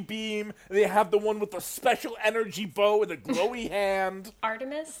energy beam, and you have the one with the special energy bow and a glowy hand.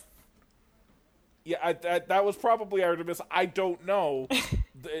 Artemis? Yeah, that was probably Artemis. I don't know.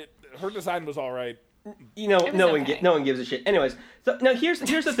 Her design was all right. You know, It was no okay. one gives a shit. Anyways, so now here's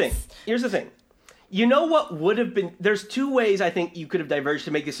the thing. Here's the thing. You know what would have been? There's two ways I think you could have diverged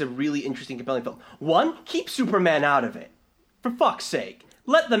to make this a really interesting, compelling film. One, keep Superman out of it. For fuck's sake,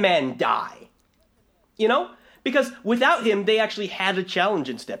 let the man die. You know? Because without him, they actually had a challenge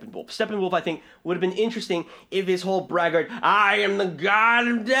in Steppenwolf. Steppenwolf, I think, would have been interesting if his whole braggart, I am the god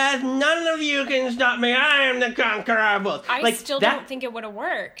of death, none of you can stop me, I am the conqueror of both. I still don't think it would have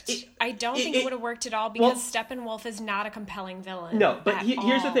worked. I don't think it would have worked at all because Steppenwolf is not a compelling villain. No, but at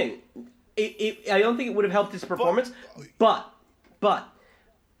here's the all. thing. I don't think it would have helped his performance, but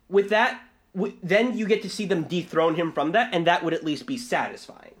with that, then you get to see them dethrone him from that, and that would at least be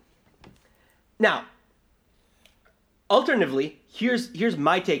satisfying. Now, alternatively, here's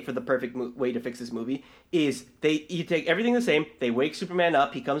my take for the perfect way to fix this movie, is you take everything the same, they wake Superman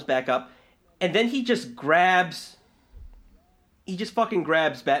up, he comes back up, and then he just fucking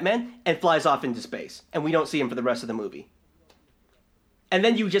grabs Batman and flies off into space, and we don't see him for the rest of the movie. And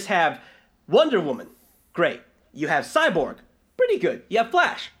then you just have Wonder Woman, great. You have Cyborg, pretty good. You have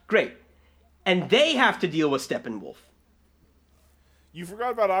Flash, great. And they have to deal with Steppenwolf. You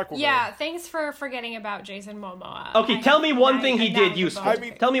forgot about Aquaman. Yeah, thanks for forgetting about Jason Momoa. Okay, tell me one thing he did useful. I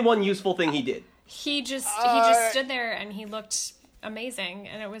mean- Tell me one useful thing he did. He just stood there and he looked amazing,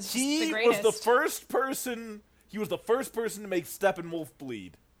 and it was just the He was greatest. the first person. He was the first person to make Steppenwolf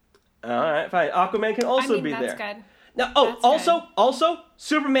bleed. All right, fine. Aquaman can also be that's there. good. Now, That's also,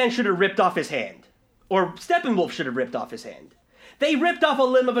 Superman should have ripped off his hand, or Steppenwolf should have ripped off his hand. They ripped off a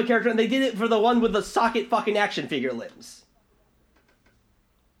limb of a character, and they did it for the one with the socket fucking action figure limbs.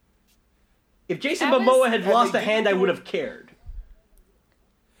 If Jason That was- Momoa had And lost they a hand, I didn't do would it- have cared.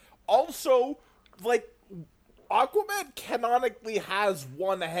 Also, like, Aquaman canonically has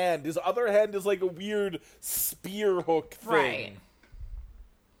one hand. His other hand is like a weird spear hook thing. Right.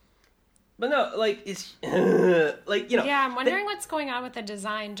 But no, like, it's... like, you know... Yeah, I'm wondering what's going on with the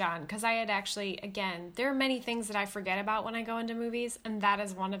design, John, because I had actually, again, there are many things that I forget about when I go into movies, and that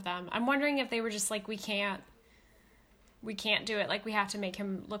is one of them. I'm wondering if they were just like, we can't do it, like we have to make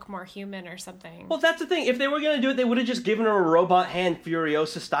him look more human or something. Well, that's the thing. If they were going to do it, they would have just given her a robot hand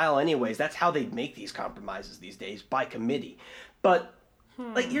Furiosa style anyways. That's how they make these compromises these days, by committee. But,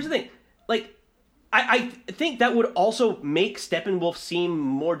 like, here's the thing. Like, I think that would also make Steppenwolf seem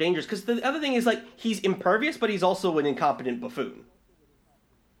more dangerous. Because the other thing is, like, he's impervious, but he's also an incompetent buffoon.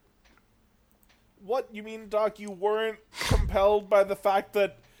 What, you mean, Doc, you weren't compelled by the fact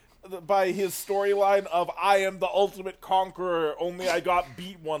that, by his storyline of, I am the ultimate conqueror, only I got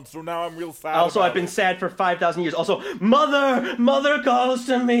beat once, so now I'm real sad Also, about I've been it. sad for 5,000 years. Also, Mother calls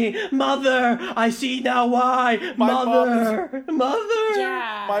to me. Mother, I see now why. My Mother.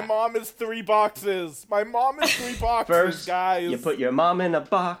 Yeah. My mom is 3 boxes. My mom is 3 boxes, First, guys. you put your mom in a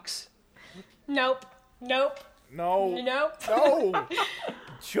box. Nope. No. Nope. No.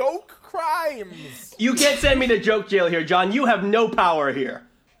 Joke crimes. You can't send me to joke jail here, John. You have no power here.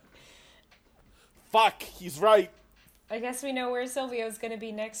 Fuck, he's right. I guess we know where Silvio's going to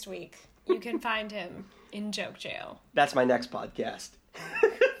be next week. You can find him in joke jail. That's my next podcast.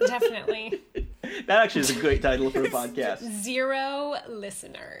 Definitely. That actually is a great title for a podcast. 0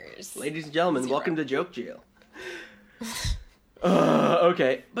 listeners. Ladies and gentlemen, 0. welcome to Joke Jail.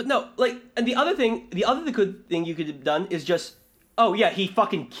 Okay, but no, like, and the other good thing you could have done is just, oh yeah, he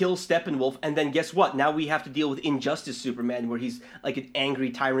fucking kills Steppenwolf, and then guess what? Now we have to deal with Injustice Superman, where he's like an angry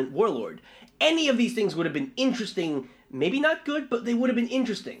tyrant warlord. Any of these things would have been interesting, maybe not good, but they would have been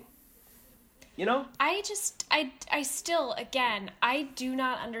interesting. You know? I still, again, I do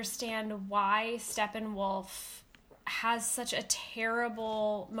not understand why Steppenwolf has such a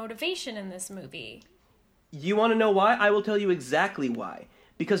terrible motivation in this movie. You want to know why? I will tell you exactly why.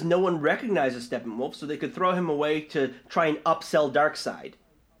 Because no one recognizes Steppenwolf, so they could throw him away to try and upsell Darkseid.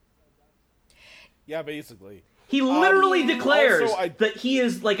 Yeah, basically. He literally declares also, that he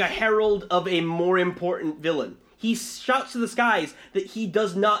is like a herald of a more important villain. He shouts to the skies that he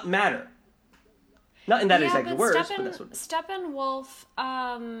does not matter. Not in that exact words, but that's what... Steppenwolf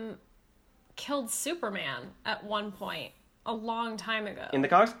killed Superman at one point, a long time ago. In the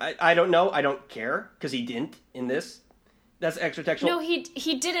comics? I don't know. I don't care, because he didn't in this. That's extra textual. No, he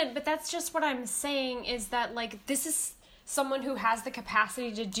didn't, but that's just what I'm saying, is that, like, this is someone who has the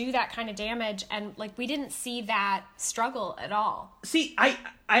capacity to do that kind of damage, and, like, we didn't see that struggle at all. See, I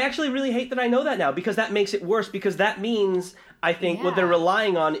actually really hate that I know that now, because that makes it worse, because that means, I think, what they're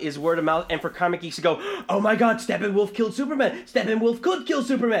relying on is word of mouth, and for comic geeks to go, oh my god, Steppenwolf killed Superman! Steppenwolf could kill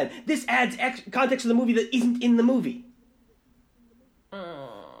Superman! This adds context to the movie that isn't in the movie.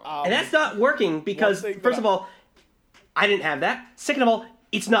 And that's not working, because, first of all, I didn't have that. Second of all,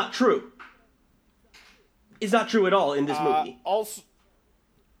 it's not true. It's not true at all in this movie. Also,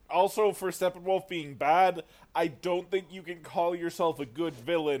 for Steppenwolf being bad, I don't think you can call yourself a good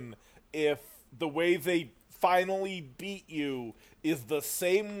villain if the way they finally beat you is the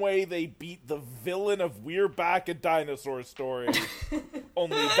same way they beat the villain of We're Back, a Dinosaur Story.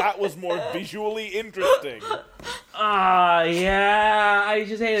 Only that was more visually interesting. Yeah. I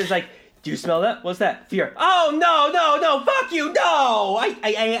just hate it. It's like, do you smell that? What's that? Fear. Oh, no, fuck you, no! I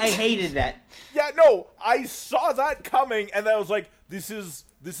hated that. Yeah, no, I saw that coming, and I was like, this is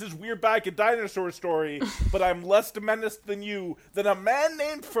We're Back, a Dinosaur Story, but I'm less menaced than a man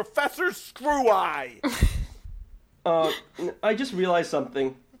named Professor Screw-Eye. I just realized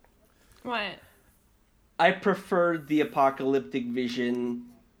something. What? I preferred the apocalyptic vision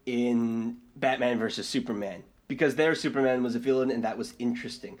in Batman vs. Superman, because their Superman was a villain, and that was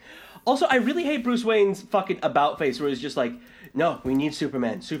interesting. Also, I really hate Bruce Wayne's fucking about face, where he's just like, no, we need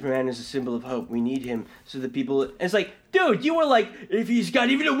Superman. Superman is a symbol of hope. We need him so that people... And it's like, dude, you were like, if he's got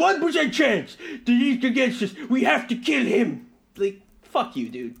even a 1% chance that he's against us, we have to kill him. Like, fuck you,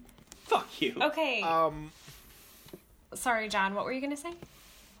 dude. Fuck you. Okay. Sorry, John, what were you going to say?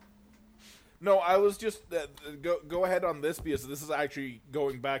 No, I was just... go ahead on this, because this is actually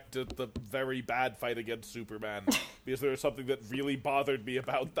going back to the very bad fight against Superman, because there was something that really bothered me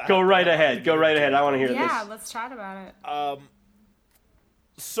about that. Go right ahead. I want to hear this. Yeah, let's chat about it.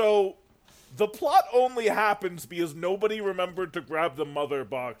 So, the plot only happens because nobody remembered to grab the mother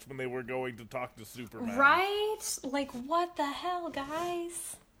box when they were going to talk to Superman. Right? Like, what the hell,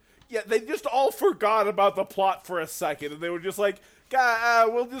 guys? Yeah, they just all forgot about the plot for a second, and they were just like,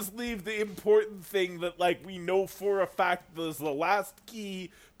 we'll just leave the important thing that, like, we know for a fact is the last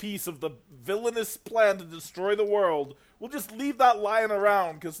key piece of the villainous plan to destroy the world. We'll just leave that lying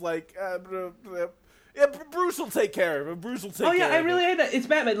around, because, like, Bruce will take care of it. Oh, yeah, I really hate that. It's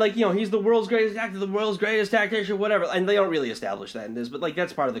Batman. Like, you know, he's the world's greatest actor, the world's greatest tactician, whatever. And they don't really establish that in this, but, like,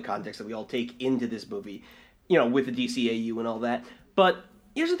 that's part of the context that we all take into this movie, you know, with the DCAU and all that. But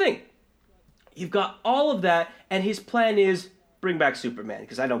here's the thing. You've got all of that, and his plan is... bring back Superman,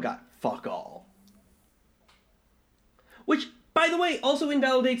 because I don't got fuck all. Which, by the way, also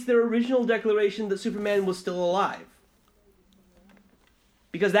invalidates their original declaration that Superman was still alive.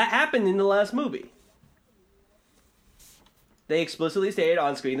 Because that happened in the last movie. They explicitly stated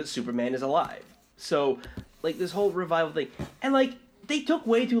on screen that Superman is alive. So, like, this whole revival thing. And, like, they took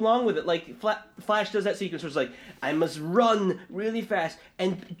way too long with it. Like, Flash does that sequence where it's like, I must run really fast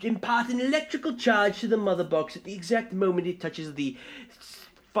and impart an electrical charge to the mother box at the exact moment it touches the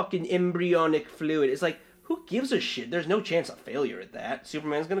fucking embryonic fluid. It's like, who gives a shit? There's no chance of failure at that.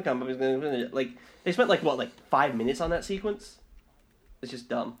 Superman's gonna come up, he's gonna... Like, they spent, like, what, like 5 minutes on that sequence? It's just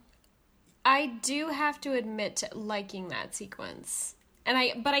dumb. I do have to admit to liking that sequence.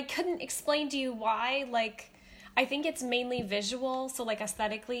 But I couldn't explain to you why, like... I think it's mainly visual, so, like,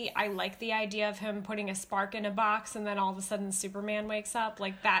 aesthetically, I like the idea of him putting a spark in a box and then all of a sudden Superman wakes up.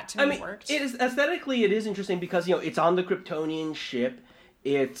 Like, that to me worked. Aesthetically, it is interesting because, you know, it's on the Kryptonian ship.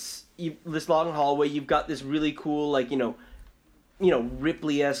 It's this long hallway. You've got this really cool, like, you know,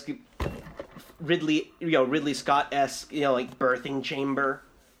 Ridley Scott-esque, you know, like, birthing chamber.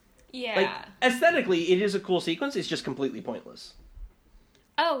 Yeah. Like, aesthetically, it is a cool sequence. It's just completely pointless.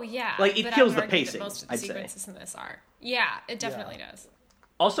 Oh, yeah. Like, it but kills I would the argue pacing, that most of the I'd say. sequences in this are. Yeah, it definitely does.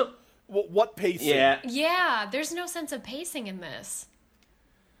 Also, What pacing? yeah. Yeah, there's no sense of pacing in this.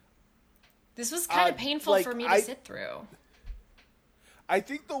 This was kind of painful for me to sit through. I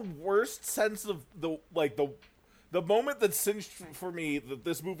think the worst sense of the moment that cinched for me that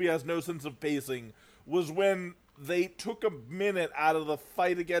this movie has no sense of pacing was when they took a minute out of the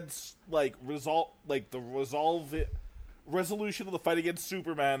fight against resolution of the fight against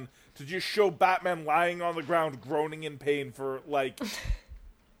Superman to just show Batman lying on the ground groaning in pain for like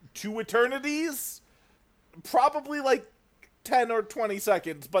 2 eternities, probably like 10 or 20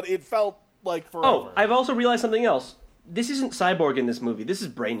 seconds, but it felt like forever. Oh, I've also realized something else. This isn't Cyborg in this movie. This is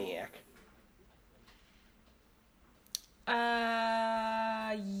Brainiac.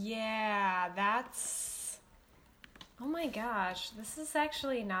 Yeah, that's... Oh my gosh, this is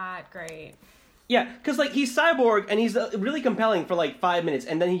actually not great. Yeah, because, like, he's Cyborg, and he's really compelling for, like, 5 minutes,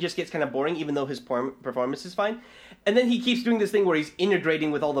 and then he just gets kind of boring, even though his performance is fine. And then he keeps doing this thing where he's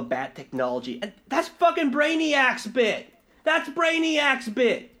integrating with all the Bat technology. And that's fucking Brainiac's bit! That's Brainiac's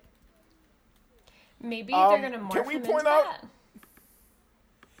bit! Maybe they're gonna morph can we him point into out- that.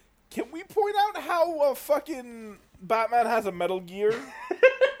 Can we point out how fucking Batman has a Metal Gear?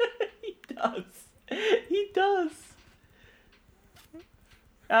 He does. He does.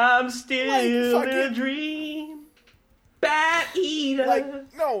 I'm still in a dream. Bat Eater.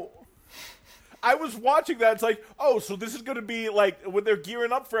 Like, no. I was watching that, it's like, oh, so this is gonna be, like, when they're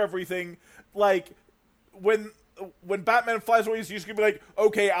gearing up for everything, like, when Batman flies away, he's just gonna be like,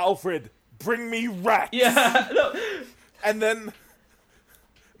 okay, Alfred, bring me rats. Yeah. No. And then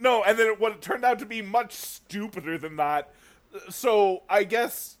what it turned out to be much stupider than that. So, I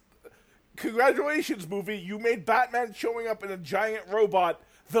guess, congratulations, movie, you made Batman showing up in a giant robot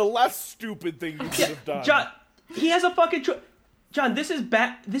the less stupid thing you could have done. John, he has a fucking... John, this is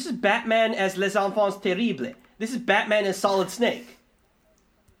Batman as Les Enfants Terribles. This is Batman as Solid Snake.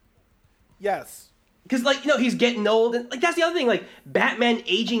 Yes. Because, like, you know, he's getting old. And, like, that's the other thing. Like, Batman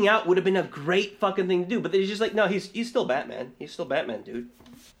aging out would have been a great fucking thing to do. But he's just like, no, he's still Batman. He's still Batman, dude.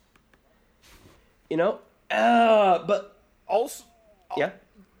 You know? But... Also... Yeah?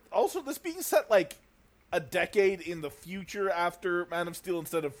 Also, this being set, like, a decade in the future after Man of Steel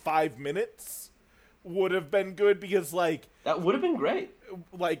instead of 5 minutes would have been good because, like... That would have been great.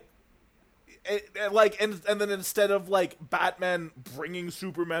 And then instead of, like, Batman bringing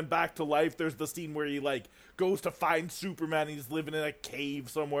Superman back to life, there's the scene where he, like, goes to find Superman, he's living in a cave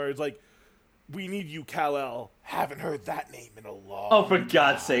somewhere. It's like, we need you, Kal-El. Haven't heard that name in a long Oh, for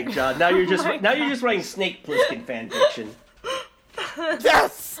God's sake, John. Now you're just writing Snake Plissken fan fiction.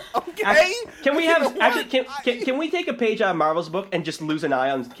 Yes! Okay! Can we have... Actually, can we take a page out of Marvel's book and just lose an eye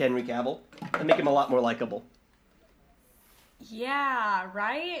on Henry Cavill? And make him a lot more likable. Yeah,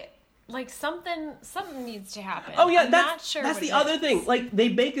 right? Like, something needs to happen. Oh, yeah, I'm not sure that's what the it other is. thing. Like, they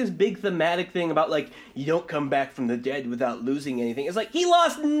make this big thematic thing about, like, you don't come back from the dead without losing anything. It's like, he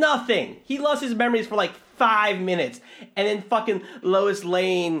lost nothing. He lost his memories for, like, 5 minutes. And then fucking Lois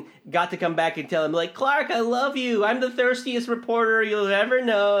Lane got to come back and tell him, like, Clark, I love you. I'm the thirstiest reporter you've ever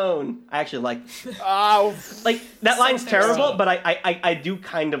known. I actually like... Oh, Like, that So line's thirsty. terrible, but I do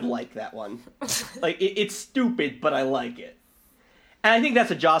kind of like that one. Like, it's stupid, but I like it. And I think that's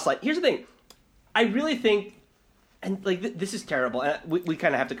a Joss line. Here's the thing. I really think, and like this is terrible, and we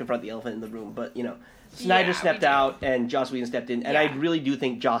kind of have to confront the elephant in the room, but you know, Snyder Yeah, stepped we do. out and Joss Whedon stepped in, and I Yeah. really do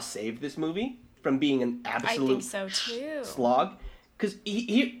think Joss saved this movie from being an I absolute think so, too. slog. Because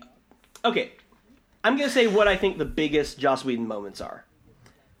okay, I'm going to say what I think the biggest Joss Whedon moments are.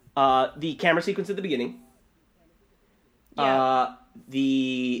 The camera sequence at the beginning. Yeah.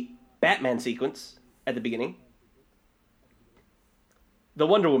 The Batman sequence at the beginning. The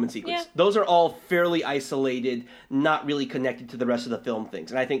Wonder Woman sequence. Yeah. Those are all fairly isolated, not really connected to the rest of the film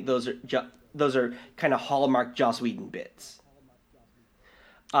things. And I think those are kind of hallmark Joss Whedon bits.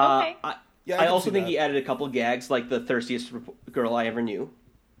 Okay. I can also see think that. he added a couple gags, like the thirstiest girl I ever knew.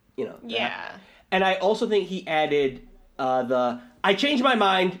 You know. that. Yeah. And I also think he added I changed my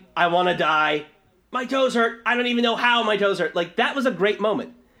mind, I want to die, my toes hurt, I don't even know how my toes hurt. Like, that was a great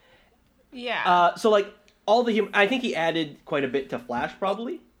moment. Yeah. So, like, I think he added quite a bit to Flash,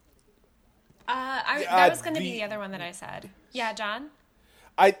 probably. That was going to be the other one that I said. Yeah, John?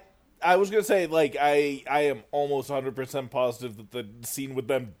 I was gonna say, like, I am almost 100% positive that the scene with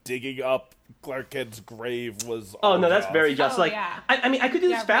them digging up Clark Kent's grave was. Oh, no, that's very just. Oh, like, yeah. I mean, I could do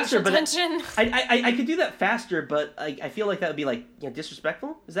this faster, racial but tension. I could do that faster, but I feel like that would be, like,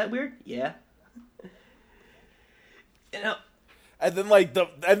 disrespectful. Is that weird? Yeah. You know, And then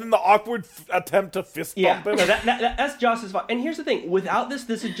the awkward attempt to fist bump him. No, that's Joss's fault. And here's the thing: without this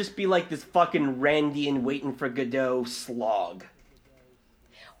would just be like this fucking Randy and Waiting for Godot slog.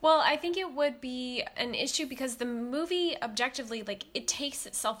 Well, I think it would be an issue because the movie, objectively, like, it takes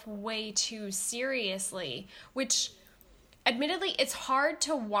itself way too seriously, which, admittedly, it's hard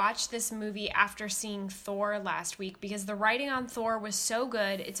to watch this movie after seeing Thor last week because the writing on Thor was so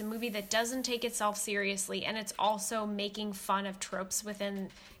good. It's a movie that doesn't take itself seriously, and it's also making fun of tropes within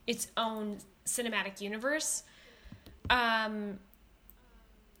its own cinematic universe.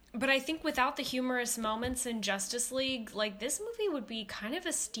 But I think without the humorous moments in Justice League, like, this movie would be kind of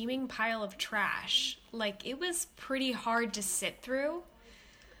a steaming pile of trash. Like, it was pretty hard to sit through.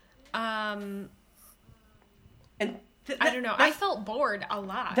 And I don't know. I felt bored a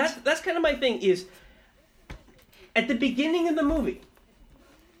lot. That's kind of my thing is, at the beginning of the movie,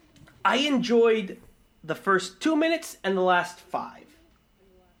 I enjoyed the first 2 minutes and the last 5.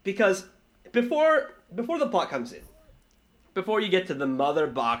 Because before the plot comes in, before you get to the mother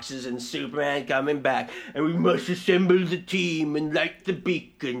boxes and Superman coming back, and we must assemble the team and light the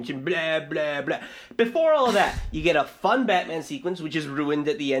beacons and blah, blah, blah. Before all of that, you get a fun Batman sequence, which is ruined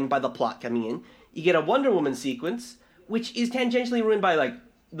at the end by the plot coming in. You get a Wonder Woman sequence, which is tangentially ruined by, like,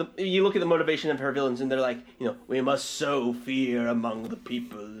 you look at the motivation of her villains, and they're like, we must sow fear among the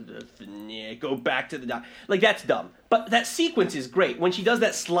people. Go back to the dark. Like, that's dumb. But that sequence is great. When she does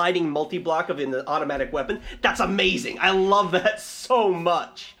that sliding multi-block of in the automatic weapon, that's amazing. I love that so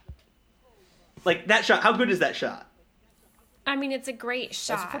much. Like, that shot, how good is that shot? I mean, it's a great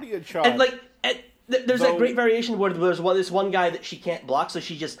shot. That's a pretty good shot. And, like, there's that great variation where there's this one guy that she can't block, so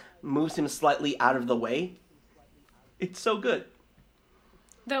she just moves him slightly out of the way. It's so good.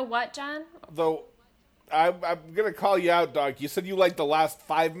 The what, John? Though, I'm going to call you out, Doc. You said you liked the last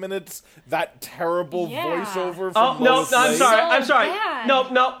 5 minutes, that terrible voiceover from Lois Lane. I'm sorry. Bad.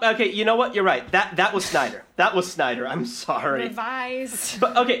 No, okay, you know what? You're right. That was Snyder. I'm sorry. Revised.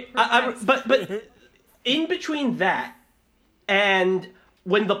 But, okay, but in between that and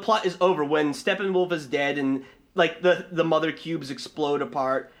when the plot is over, when Steppenwolf is dead and, like, the mother cubes explode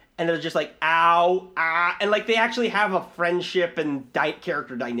apart, and they're just like, ow, ah, and, like, they actually have a friendship and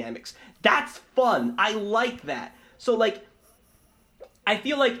character dynamics. That's fun. I like that. So, like, I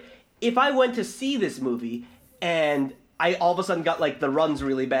feel like if I went to see this movie and I all of a sudden got, like, the runs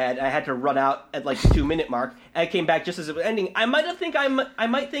really bad, and I had to run out at, like, the 2-minute mark, and I came back just as it was ending, I might think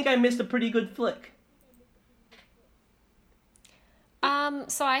I missed a pretty good flick.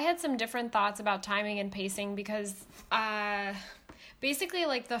 So I had some different thoughts about timing and pacing because, basically,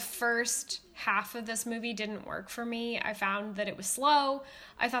 like, the first half of this movie didn't work for me. I found that it was slow.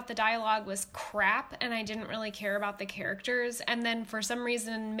 I thought the dialogue was crap, and I didn't really care about the characters. And then for some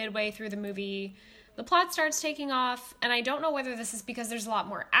reason, midway through the movie, the plot starts taking off, and I don't know whether this is because there's a lot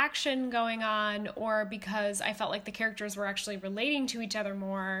more action going on or because I felt like the characters were actually relating to each other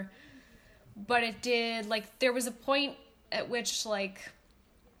more. But it did, like, there was a point at which, like,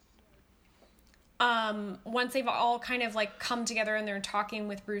 once they've all kind of, like, come together and they're talking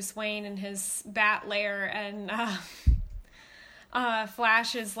with Bruce Wayne in his bat lair and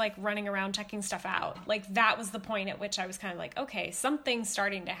Flash is, like, running around checking stuff out. Like, that was the point at which I was kind of like, okay, something's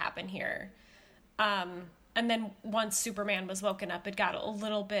starting to happen here. And then once Superman was woken up, it got a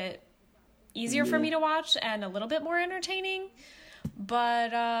little bit easier for me to watch and a little bit more entertaining.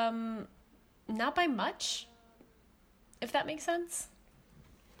 But not by much, if that makes sense.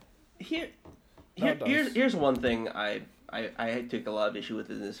 Here's one thing I take a lot of issue with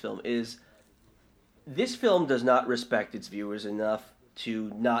in this film is this film does not respect its viewers enough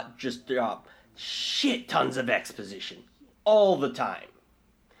to not just drop shit tons of exposition all the time.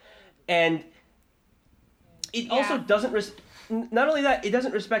 And it also doesn't not only that, it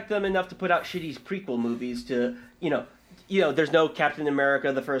doesn't respect them enough to put out shitty prequel movies to, there's no Captain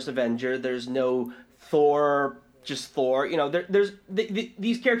America, the First Avenger, there's no Thor, just Thor.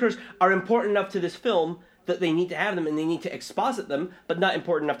 These characters are important enough to this film that they need to have them and they need to exposit them, but not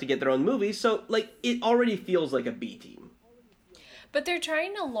important enough to get their own movies. So, like, it already feels like a B team. But they're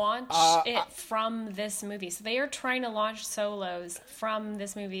trying to launch it from this movie. So they are trying to launch solos from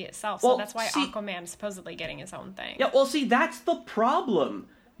this movie itself. So that's why Aquaman is supposedly getting his own thing. Yeah, well, see, that's the problem.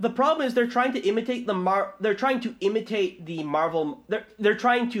 The problem is they're trying to imitate the Marvel. They're trying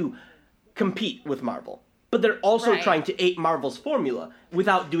to compete with Marvel. But they're also trying to ape Marvel's formula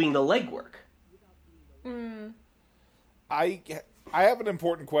without doing the legwork. I have an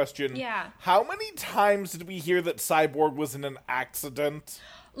important question. Yeah. How many times did we hear that Cyborg was in an accident?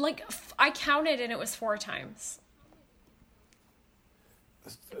 Like, I counted and it was 4 times.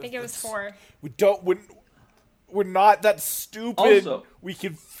 I think it was 4. We're not that stupid. Also- we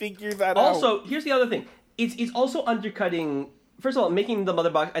can figure that out. Also, here's the other thing. It's also undercutting. First of all, making the mother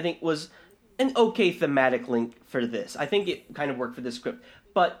box, I think, was an okay thematic link for this. I think it kind of worked for this script.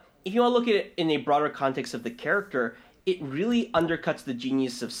 But if you want to look at it in a broader context of the character, it really undercuts the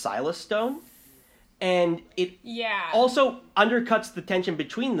genius of Silas Stone. And it also undercuts the tension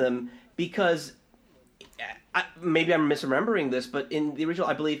between them because, maybe I'm misremembering this, but in the original,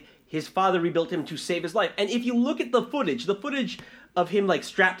 I believe, his father rebuilt him to save his life. And if you look at the footage of him, like,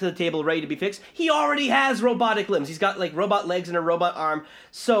 strapped to the table, ready to be fixed, he already has robotic limbs. He's got, like, robot legs and a robot arm.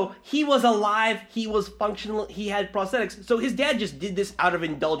 So he was alive, he was functional, he had prosthetics. So his dad just did this out of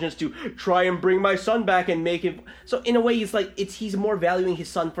indulgence to try and bring my son back and make him... So in a way, it's like, he's more valuing his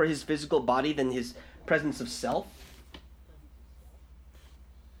son for his physical body than his presence of self.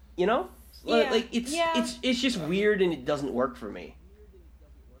 You know? Like, it's just weird and it doesn't work for me.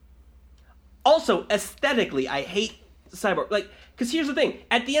 Also, aesthetically, I hate Cyborg. Like, because here's the thing.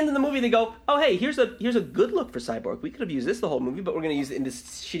 At the end of the movie, they go, oh, hey, here's a good look for Cyborg. We could have used this the whole movie, but we're going to use it in this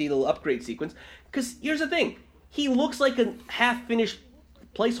shitty little upgrade sequence. Because here's the thing. He looks like a half-finished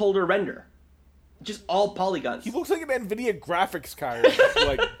placeholder render. Just all polygons. He looks like an NVIDIA graphics card,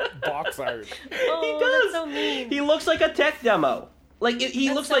 like, box art. Oh, He does. That's so mean. He looks like a tech demo. Like, he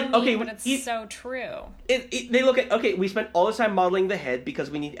That's looks so like, mean, okay... but it's so true. They look at, okay, we spent all this time modeling the head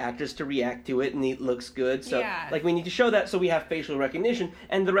because we need actors to react to it and it looks good. So, like, we need to show that so we have facial recognition.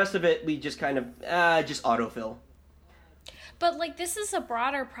 And the rest of it, we just kind of, just autofill. But, like, this is a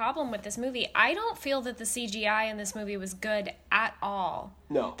broader problem with this movie. I don't feel that the CGI in this movie was good at all.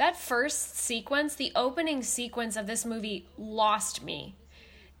 No. That first sequence, the opening sequence of this movie, lost me.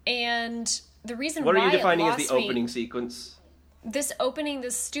 And the reason why What are you defining it as lost the me, opening sequence? this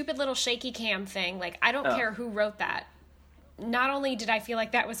stupid little shaky cam thing, like, I don't care who wrote that. Not only did I feel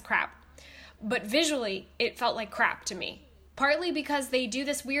like that was crap, but visually, it felt like crap to me. Partly because they do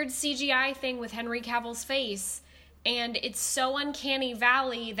this weird CGI thing with Henry Cavill's face, and it's so uncanny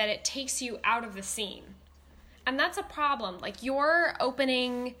valley that it takes you out of the scene. And that's a problem. Like, your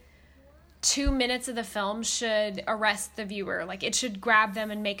opening 2 minutes of the film should arrest the viewer. Like, it should grab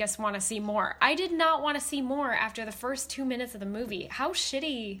them and make us want to see more. I did not want to see more after the first 2 minutes of the movie. How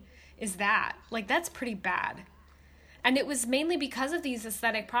shitty is that? Like, that's pretty bad. And it was mainly because of these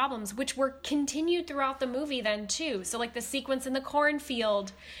aesthetic problems, which were continued throughout the movie then, too. So, like, the sequence in the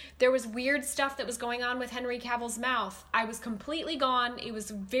cornfield, there was weird stuff that was going on with Henry Cavill's mouth. I was completely gone. It was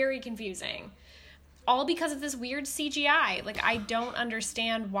very confusing. All because of this weird CGI. Like, I don't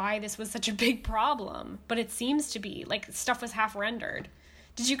understand why this was such a big problem, but it seems to be. Like, stuff was half rendered.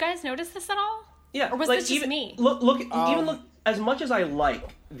 Did you guys notice this at all? Yeah. Or was this just me? Look, as much as I like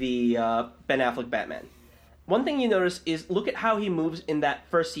the Ben Affleck Batman, one thing you notice is look at how he moves in that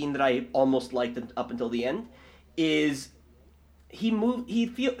first scene that I almost liked up until the end. Is he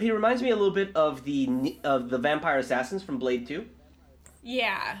reminds me a little bit of the Vampire Assassins from Blade 2.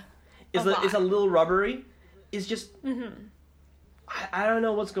 Yeah. It's a little rubbery. It's just I don't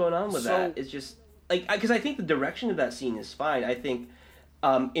know what's going on with that. It's just like, because I think the direction of that scene is fine. I think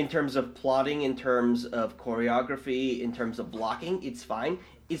in terms of plotting, in terms of choreography, in terms of blocking, it's fine.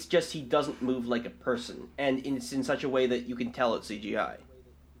 It's just he doesn't move like a person, and it's in such a way that you can tell it's CGI.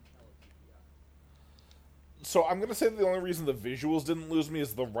 So I'm going to say that the only reason the visuals didn't lose me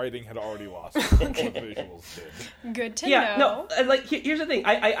is the writing had already lost me. What the visuals did. Good to know. Yeah, no, like, here's the thing.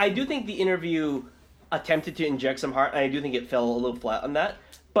 I do think the interview attempted to inject some heart, and I do think it fell a little flat on that.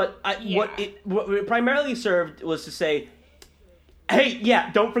 But what it primarily served was to say, hey,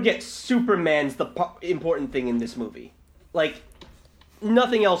 yeah, don't forget, Superman's the important thing in this movie. Like,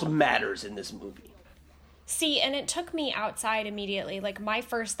 nothing else matters in this movie. See, and it took me outside immediately. Like, my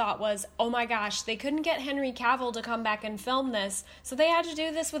first thought was, oh my gosh, they couldn't get Henry Cavill to come back and film this, so they had to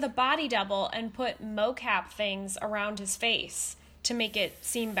do this with a body double and put mocap things around his face to make it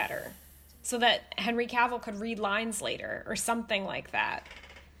seem better, so that Henry Cavill could read lines later, or something like that.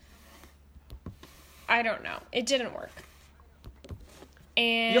 I don't know. It didn't work.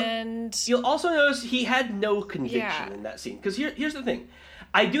 And You'll also notice he had no conviction in that scene. Because here's the thing.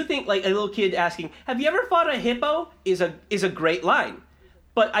 I do think, like, a little kid asking, have you ever fought a hippo, is a great line.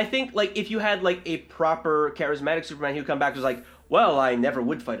 But I think, like, if you had, like, a proper charismatic Superman who would come back and was like, well, I never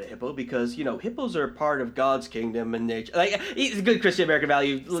would fight a hippo because, you know, hippos are part of God's kingdom and nature. Like, he's a good Christian American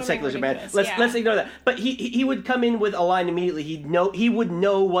value, secular Superman. Let's ignore that. But he would come in with a line immediately. He would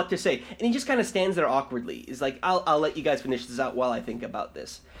know what to say. And he just kind of stands there awkwardly. He's like, I'll let you guys finish this out while I think about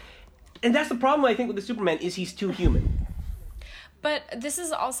this. And that's the problem, I think, with the Superman, is he's too human. But this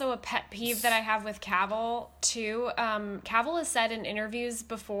is also a pet peeve that I have with Cavill, too. Cavill has said in interviews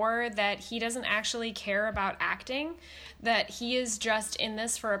before that he doesn't actually care about acting, that he is just in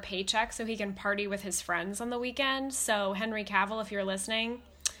this for a paycheck so he can party with his friends on the weekend. So, Henry Cavill, if you're listening,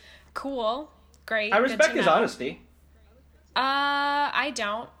 cool, great. I respect his honesty. I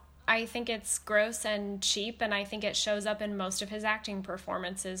don't. I think it's gross and cheap, and I think it shows up in most of his acting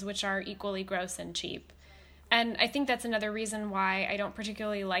performances, which are equally gross and cheap. And I think that's another reason why I don't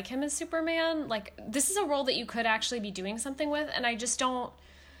particularly like him as Superman. Like, this is a role that you could actually be doing something with, and I just don't...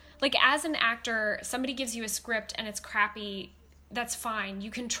 Like, as an actor, somebody gives you a script and it's crappy, that's fine.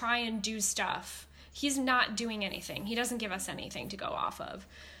 You can try and do stuff. He's not doing anything. He doesn't give us anything to go off of.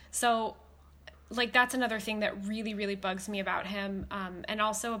 So, like, that's another thing that really, really bugs me about him. And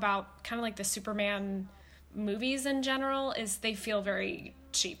also about kind of like the Superman movies in general, is they feel very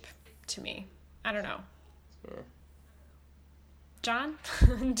cheap to me. I don't know. Sure. John,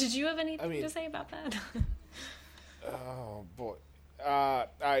 did you have anything to say about that? Oh, boy. I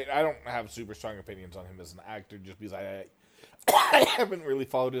don't have super strong opinions on him as an actor just because I haven't really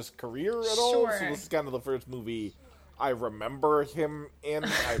followed his career at all. So this is kind of the first movie I remember him in.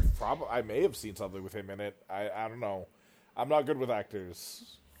 I may have seen something with him in it. I don't know. I'm not good with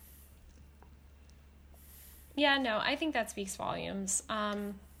actors. Yeah, no, I think that speaks volumes.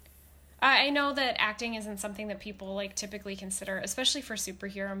 I know that acting isn't something that people like typically consider, especially for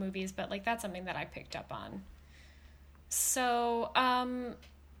superhero movies, but like that's something that I picked up on. So,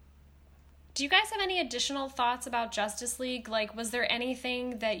 do you guys have any additional thoughts about Justice League? Like, was there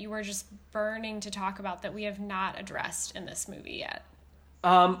anything that you were just burning to talk about that we have not addressed in this movie yet?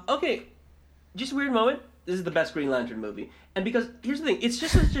 Okay, just a weird moment. This is the best Green Lantern movie, and because here's the thing, it's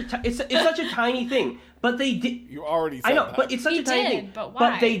just such a it's such a tiny thing, but they did. You already said I know, that. but it's such a tiny thing. But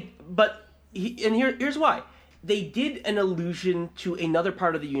why? Here's why. They did an allusion to another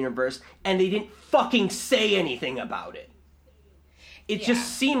part of the universe, and they didn't fucking say anything about it. It's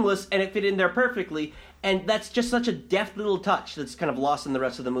just seamless, and it fit in there perfectly, and that's just such a deft little touch that's kind of lost in the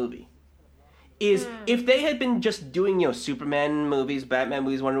rest of the movie. If they had been just doing, Superman movies, Batman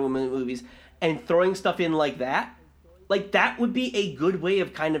movies, Wonder Woman movies, and throwing stuff in like that would be a good way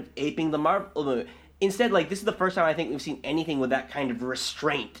of kind of aping the Marvel movie. Instead, this is the first time I think we've seen anything with that kind of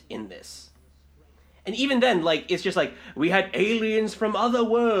restraint in this. And even then, it's just we had aliens from other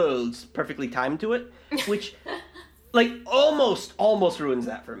worlds perfectly timed to it, which, almost ruins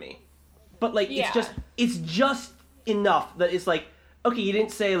that for me. But, it's just enough that it's okay, you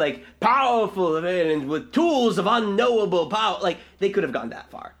didn't say, powerful aliens with tools of unknowable power. They could have gone that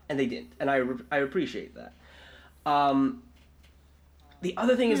far, and they didn't. And I appreciate that. The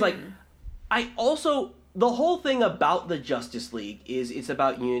other thing is, the whole thing about the Justice League is it's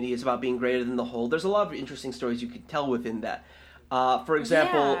about unity, it's about being greater than the whole. There's a lot of interesting stories you can tell within that. For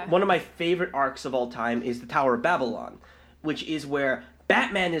example, one of my favorite arcs of all time is the Tower of Babylon, which is where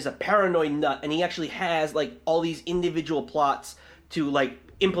Batman is a paranoid nut, and he actually has, all these individual plots to,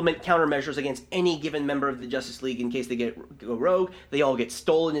 implement countermeasures against any given member of the Justice League in case they go rogue. They all get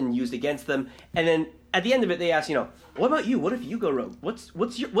stolen and used against them. And then at the end of it, they ask, what about you? What if you go rogue?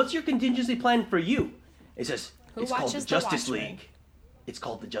 What's your contingency plan for you? It says, it's called the Justice League. It's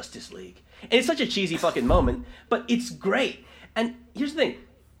called the Justice League. And it's such a cheesy fucking moment, but it's great. And here's the thing.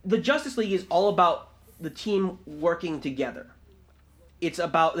 The Justice League is all about the team working together. It's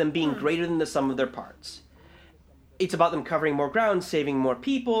about them being greater than the sum of their parts. It's about them covering more ground, saving more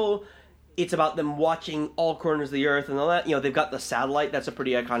people. It's about them watching all corners of the earth and all that. They've got the satellite. That's a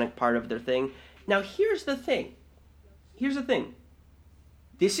pretty iconic part of their thing. Now, here's the thing.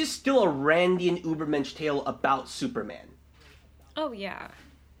 This is still a Randian Ubermensch tale about Superman. Oh, yeah.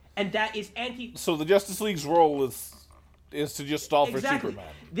 And that is So the Justice League's role is to just stall for Exactly.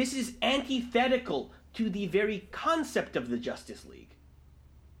 Superman. This is antithetical to the very concept of the Justice League.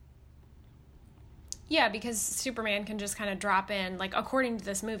 Yeah, because Superman can just kind of drop in, according to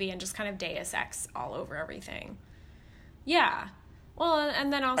this movie, and just kind of Deus Ex all over everything. Yeah. Well,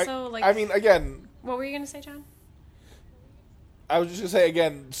 and then also, again... What were you going to say, John? I was just going to say,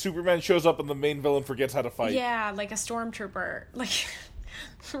 again, Superman shows up and the main villain forgets how to fight. Yeah, like a stormtrooper.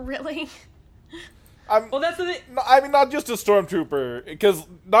 Really? Well, that's the thing. Not just a stormtrooper, because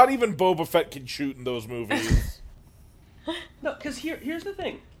not even Boba Fett can shoot in those movies. No, because here's the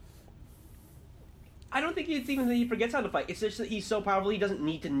thing. I don't think it's even that he forgets how to fight. It's just that he's so powerful he doesn't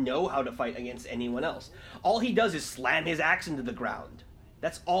need to know how to fight against anyone else. All he does is slam his axe into the ground.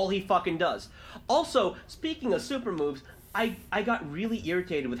 That's all he fucking does. Also, speaking of super moves, I got really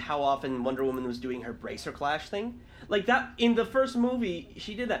irritated with how often Wonder Woman was doing her bracer clash thing. Like, that, in the first movie,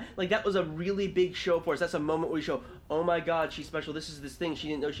 she did that. Like, that was a really big show for us. That's a moment where we show, oh my god, she's special. This is this thing she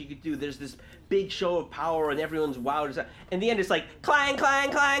didn't know she could do. There's this big show of power, and everyone's wowed. In the end, it's like, clang,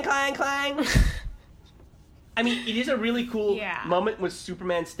 clang, clang, clang, clang. I mean, it is a really cool moment when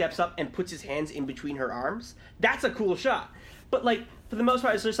Superman steps up and puts his hands in between her arms. That's a cool shot. But, like, for the most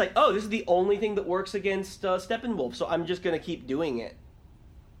part, it's just like, oh, this is the only thing that works against Steppenwolf, so I'm just going to keep doing it.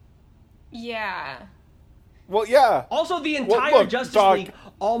 Yeah. Well, yeah. Also, the entire Justice League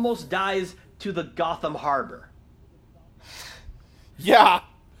almost dies to the Gotham Harbor. Yeah.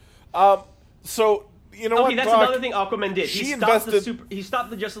 So, you know what, that's Doc, another thing Aquaman did. He stopped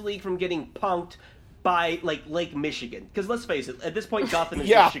the Justice League from getting punked by, like, Lake Michigan. Because let's face it, at this point, Gotham is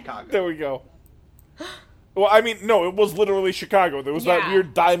just Chicago. There we go. Well, I mean, no, it was literally Chicago. There was that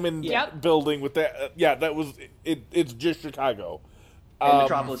weird diamond building with that. That was it. It's just Chicago. And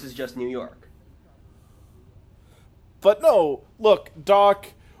Metropolis is just New York. But no, look, Doc,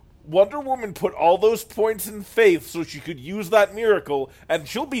 Wonder Woman put all those points in Faith so she could use that miracle, and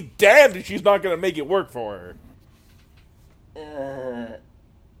she'll be damned if she's not going to make it work for her.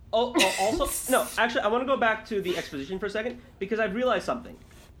 Also, no, actually, I want to go back to the exposition for a second, because I've realized something.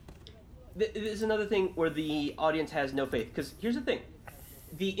 This is another thing where the audience has no faith, because here's the thing.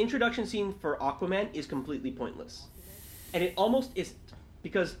 The introduction scene for Aquaman is completely pointless. And it almost isn't,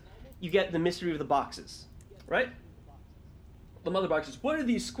 because you get the mystery of the boxes, right? The mother boxes. What are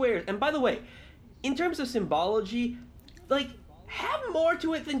these squares? And by the way, in terms of symbology, like, have more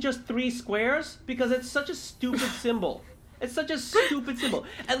to it than just 3 squares, because it's such a stupid symbol. It's such a stupid symbol.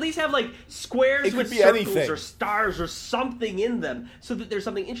 At least have, like, squares with circles or stars or something in them so that there's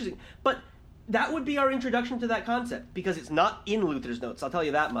something interesting. But that would be our introduction to that concept, because it's not in Luthor's notes, I'll tell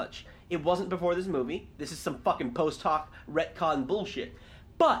you that much. It wasn't before this movie. This is some fucking post-hoc retcon bullshit.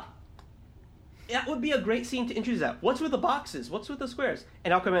 But that would be a great scene to introduce that. What's with the boxes? What's with the squares?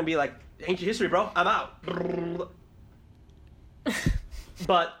 And Aquaman be like, ancient history, bro. I'm out.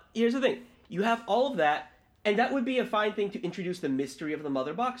 But here's the thing. You have all of that, and that would be a fine thing to introduce the mystery of the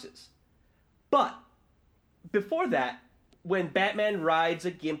mother boxes. But before that, when Batman rides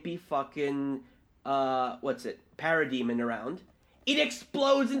a gimpy fucking, parademon around, it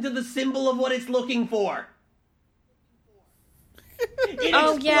explodes into the symbol of what it's looking for.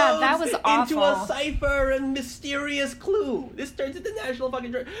 That was awful. Into a cipher and mysterious clue. This turns into national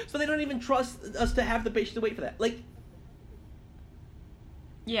fucking joke. So they don't even trust us to have the patience to wait for that. Like,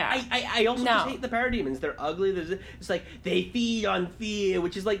 yeah. I also just hate the parademons. They're ugly. It's like, they feed on fear,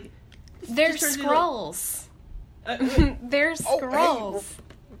 which is like... They're Skrulls. They're Skrulls.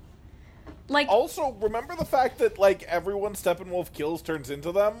 Like, also, remember the fact that, like, everyone Steppenwolf kills turns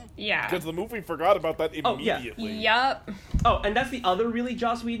into them? Yeah. Because the movie forgot about that immediately. Yup. Oh, and that's the other really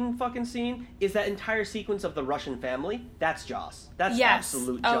Joss Whedon fucking scene, is that entire sequence of the Russian family. That's Joss. That's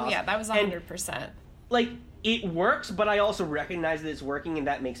absolute Joss. Oh, yeah, that was 100%. And, like, it works, but I also recognize that it's working, and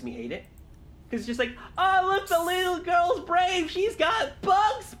that makes me hate it. Because it's just like, oh, look, the little girl's brave. She's got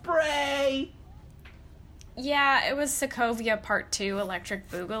bug spray. Yeah, it was Sokovia Part 2, Electric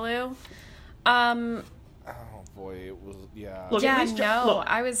Boogaloo. Oh boy, it was, Look,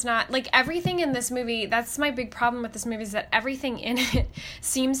 I was not, like, everything in this movie, that's my big problem with this movie, is that everything in it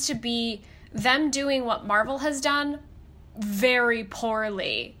seems to be them doing what Marvel has done very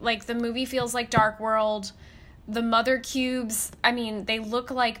poorly. Like, the movie feels like Dark World. The mother cubes, I mean, they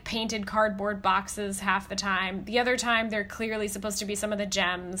look like painted cardboard boxes half the time. The other time, they're clearly supposed to be some of the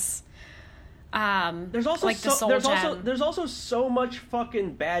gems. There's also like there's also so much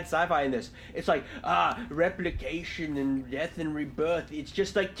fucking bad sci-fi in this. It's like replication and death and rebirth. It's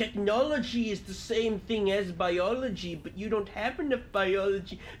just like technology is the same thing as biology, but you don't have enough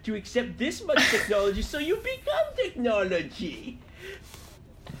biology to accept this much technology, so you become technology.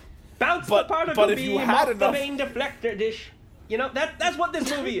 Bounce the particle beam off the main deflector dish. You know, that's what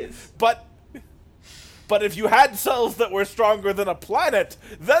this movie is. But if you had cells that were stronger than a planet,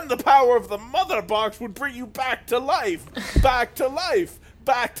 then the power of the mother box would bring you back to life. Back to life.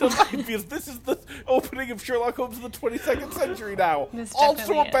 Back to life. Because this is the opening of Sherlock Holmes in the 22nd century now.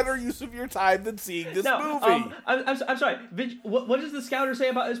 Also a better use of your time than seeing this movie. I'm sorry. What does the scouter say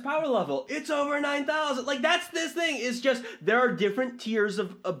about his power level? It's over 9,000. Like, that's this thing. It's just, there are different tiers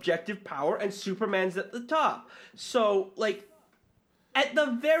of objective power, and Superman's at the top. So, like, at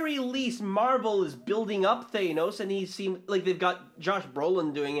the very least, Marvel is building up Thanos, and he seems like they've got Josh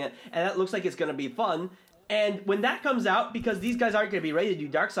Brolin doing it, and that looks like it's going to be fun. And when that comes out, because these guys aren't going to be ready to do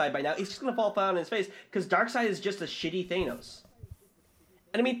Darkseid by now, it's just going to fall flat on his face, because Darkseid is just a shitty Thanos.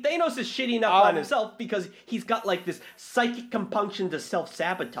 And I mean, Thanos is shitty enough on himself because he's got like this psychic compunction to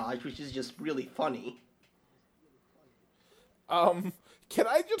self-sabotage, which is just really funny. Can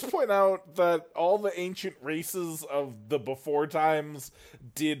I just point out that all the ancient races of the before times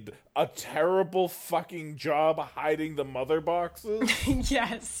did a terrible fucking job hiding the mother boxes?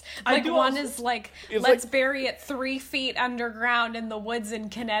 Yes. Like, one is like, let's like, bury it 3 feet underground in the woods in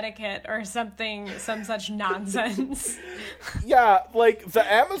Connecticut or something, some such nonsense. Yeah, like, the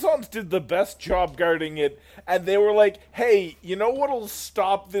Amazons did the best job guarding it, and they were like, hey, you know what'll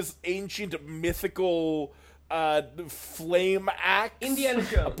stop this ancient mythical flame axe? Indiana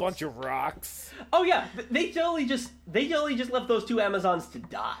Jones. A bunch of rocks. Oh yeah, they totally just left those 2 Amazons to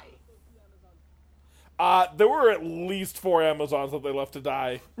die. There were at least 4 Amazons that they left to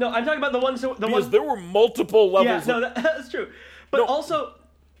die. No, I'm talking about the ones because there were multiple levels. Yeah, no, that's true. But also,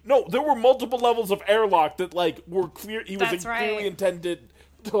 no, there were multiple levels of airlock that like were clear. He was That's clearly right. intended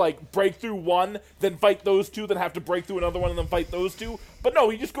to like break through one, then fight those 2, then have to break through another one, and then fight those 2. But no,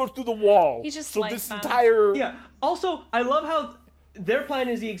 he just goes through the wall. He just so lights this them. entire yeah. Also, I love how their plan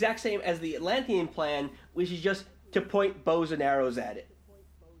is the exact same as the Atlantean plan, which is just to point bows and arrows at it.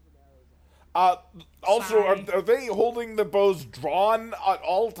 Also, Sorry. are they holding the bows drawn at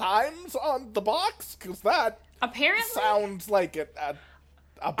all times on the box? Because that Apparently. sounds like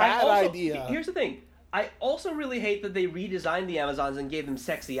a bad idea. Here's the thing. I also really hate that they redesigned the Amazons and gave them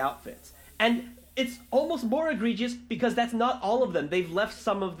sexy outfits. And it's almost more egregious because that's not all of them. They've left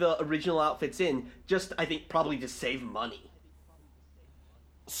some of the original outfits in, just, I think, probably to save money.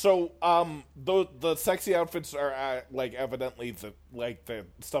 So, the sexy outfits are like evidently the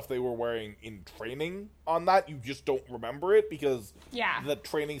stuff they were wearing in training. On that, you just don't remember it because the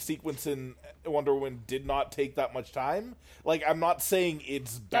training sequence in Wonder Woman did not take that much time. Like, I'm not saying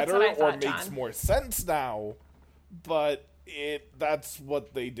it's better what I thought, or makes John. more sense now, but that's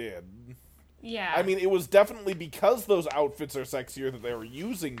what they did. Yeah. I mean, it was definitely because those outfits are sexier that they were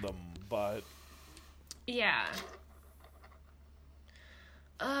using them, but Yeah.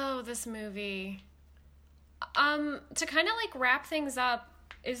 Oh, this movie. To kind of like wrap things up,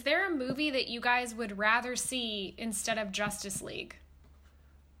 is there a movie that you guys would rather see instead of Justice League?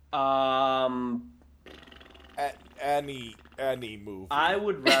 any movie. I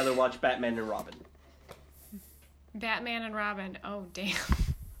would rather watch Batman and Robin. Batman and Robin. Oh, damn.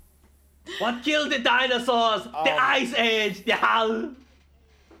 What killed the dinosaurs? The Ice Age. The Howl.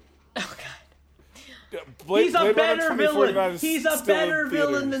 Oh, God. He's a Blade Runner better 2049 villain. is He's a still in better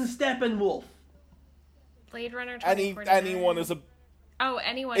villain than theaters. Steppenwolf. Blade Runner 2049. Anyone is a. Oh,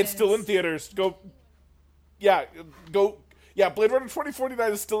 anyone It's is. still in theaters. Go. Yeah, Blade Runner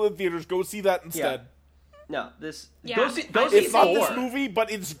 2049 is still in theaters. Go see that instead. No, this. Yeah. Go see It's not Thor. this movie, but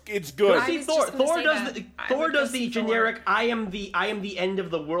it's Go good. see was Thor. just gonna Thor say does that. the I Thor would go does the see Thor. generic. I am the end of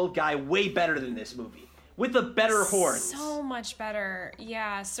the world guy way better than this movie with the better horns. So much better.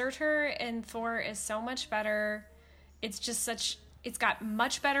 Yeah, Surtur in Thor is so much better. It's just such... It's got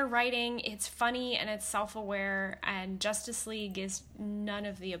much better writing, it's funny, and it's self-aware, and Justice League is none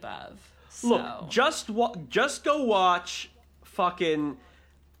of the above. So. Look, just go watch fucking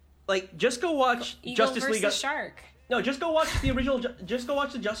just go watch Eagle Justice versus League. Shark. No, just go watch the original. Just go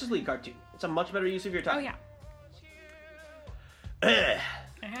watch the Justice League cartoon. It's a much better use of your time. Oh, yeah.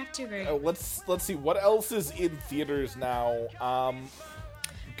 I have to agree. Let's see what else is in theaters now.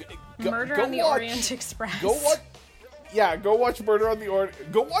 Murder go on the watch- Orient Express. Go watch. Yeah, go watch Murder on the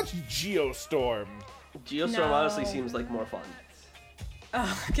Orient. Go watch Geostorm. Geostorm No. honestly seems like more fun.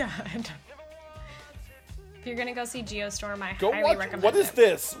 Oh, God. If you're gonna go see Geostorm, I Go highly watch. recommend What is it.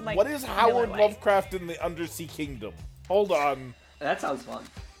 this? Like, What is no Howard way. Lovecraft in the Undersea Kingdom? Hold on. That sounds fun.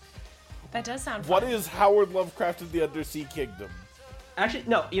 That does sound fun. What is Howard Lovecraft in the Undersea Kingdom? Actually,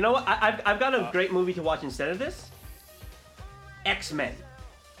 no. You know what? I've got a great movie to watch instead of this. X-Men.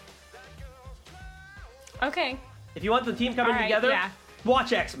 Okay. If you want the team coming All right, together, yeah.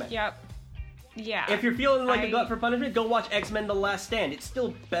 watch X-Men. Yep. Yeah. If you're feeling like a I- glut for punishment, go watch X-Men: The Last Stand. It's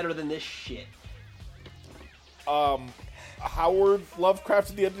still better than this shit. Howard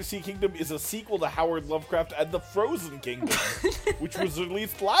Lovecraft in the Undersea Kingdom is a sequel to Howard Lovecraft and the Frozen Kingdom, which was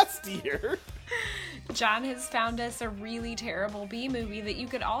released last year. John has found us a really terrible B movie that you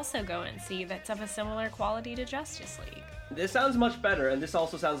could also go and see that's of a similar quality to Justice League. This sounds much better, and this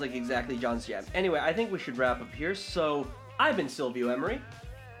also sounds like exactly John's jam. Anyway, I think we should wrap up here. So, I've been Silvio Emery.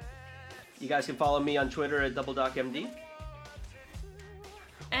 You guys can follow me on Twitter at DoubleDocMD.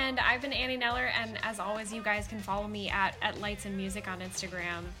 And I've been Annie Neller, and as always, you guys can follow me at Lights and Music on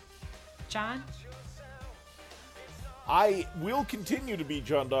Instagram. John? I will continue to be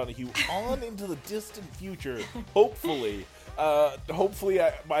John Donahue on into the distant future, hopefully. Hopefully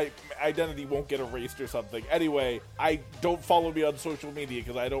my identity won't get erased or something. Anyway, don't follow me on social media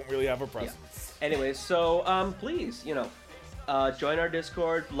because I don't really have a presence. Yeah. Anyway, so please, join our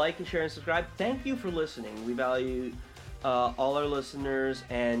Discord, like and share and subscribe. Thank you for listening. We value all our listeners,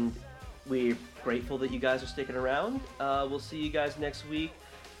 and we're grateful that you guys are sticking around. We'll see you guys next week.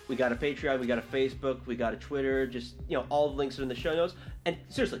 We got a Patreon, we got a Facebook, we got a Twitter. Just, all the links are in the show notes. And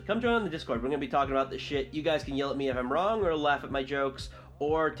seriously, come join on the Discord. We're going to be talking about this shit. You guys can yell at me if I'm wrong, or laugh at my jokes,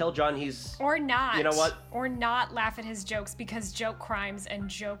 or tell John he's... Or not. You know what? Or not laugh at his jokes, because joke crimes and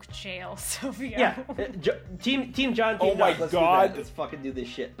joke jail, Sylvia. Yeah. Team John, Oh my Doc, God. let's fucking do this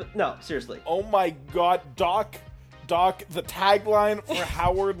shit. But no, seriously. Oh my God, Doc, the tagline for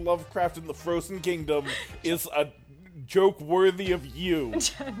Howard Lovecraft in the Frozen Kingdom is a joke worthy of you.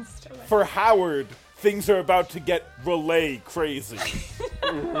 For Howard, things are about to get relay crazy.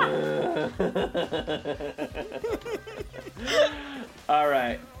 All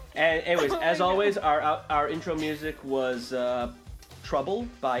right. And anyways, as always, our intro music was Trouble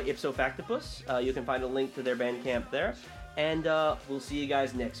by Ipso Factopus. You can find a link to their Bandcamp there. And we'll see you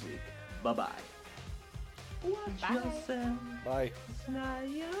guys next week. Bye-bye. Bye. Bye. It's not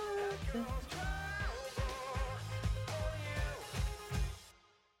your turn.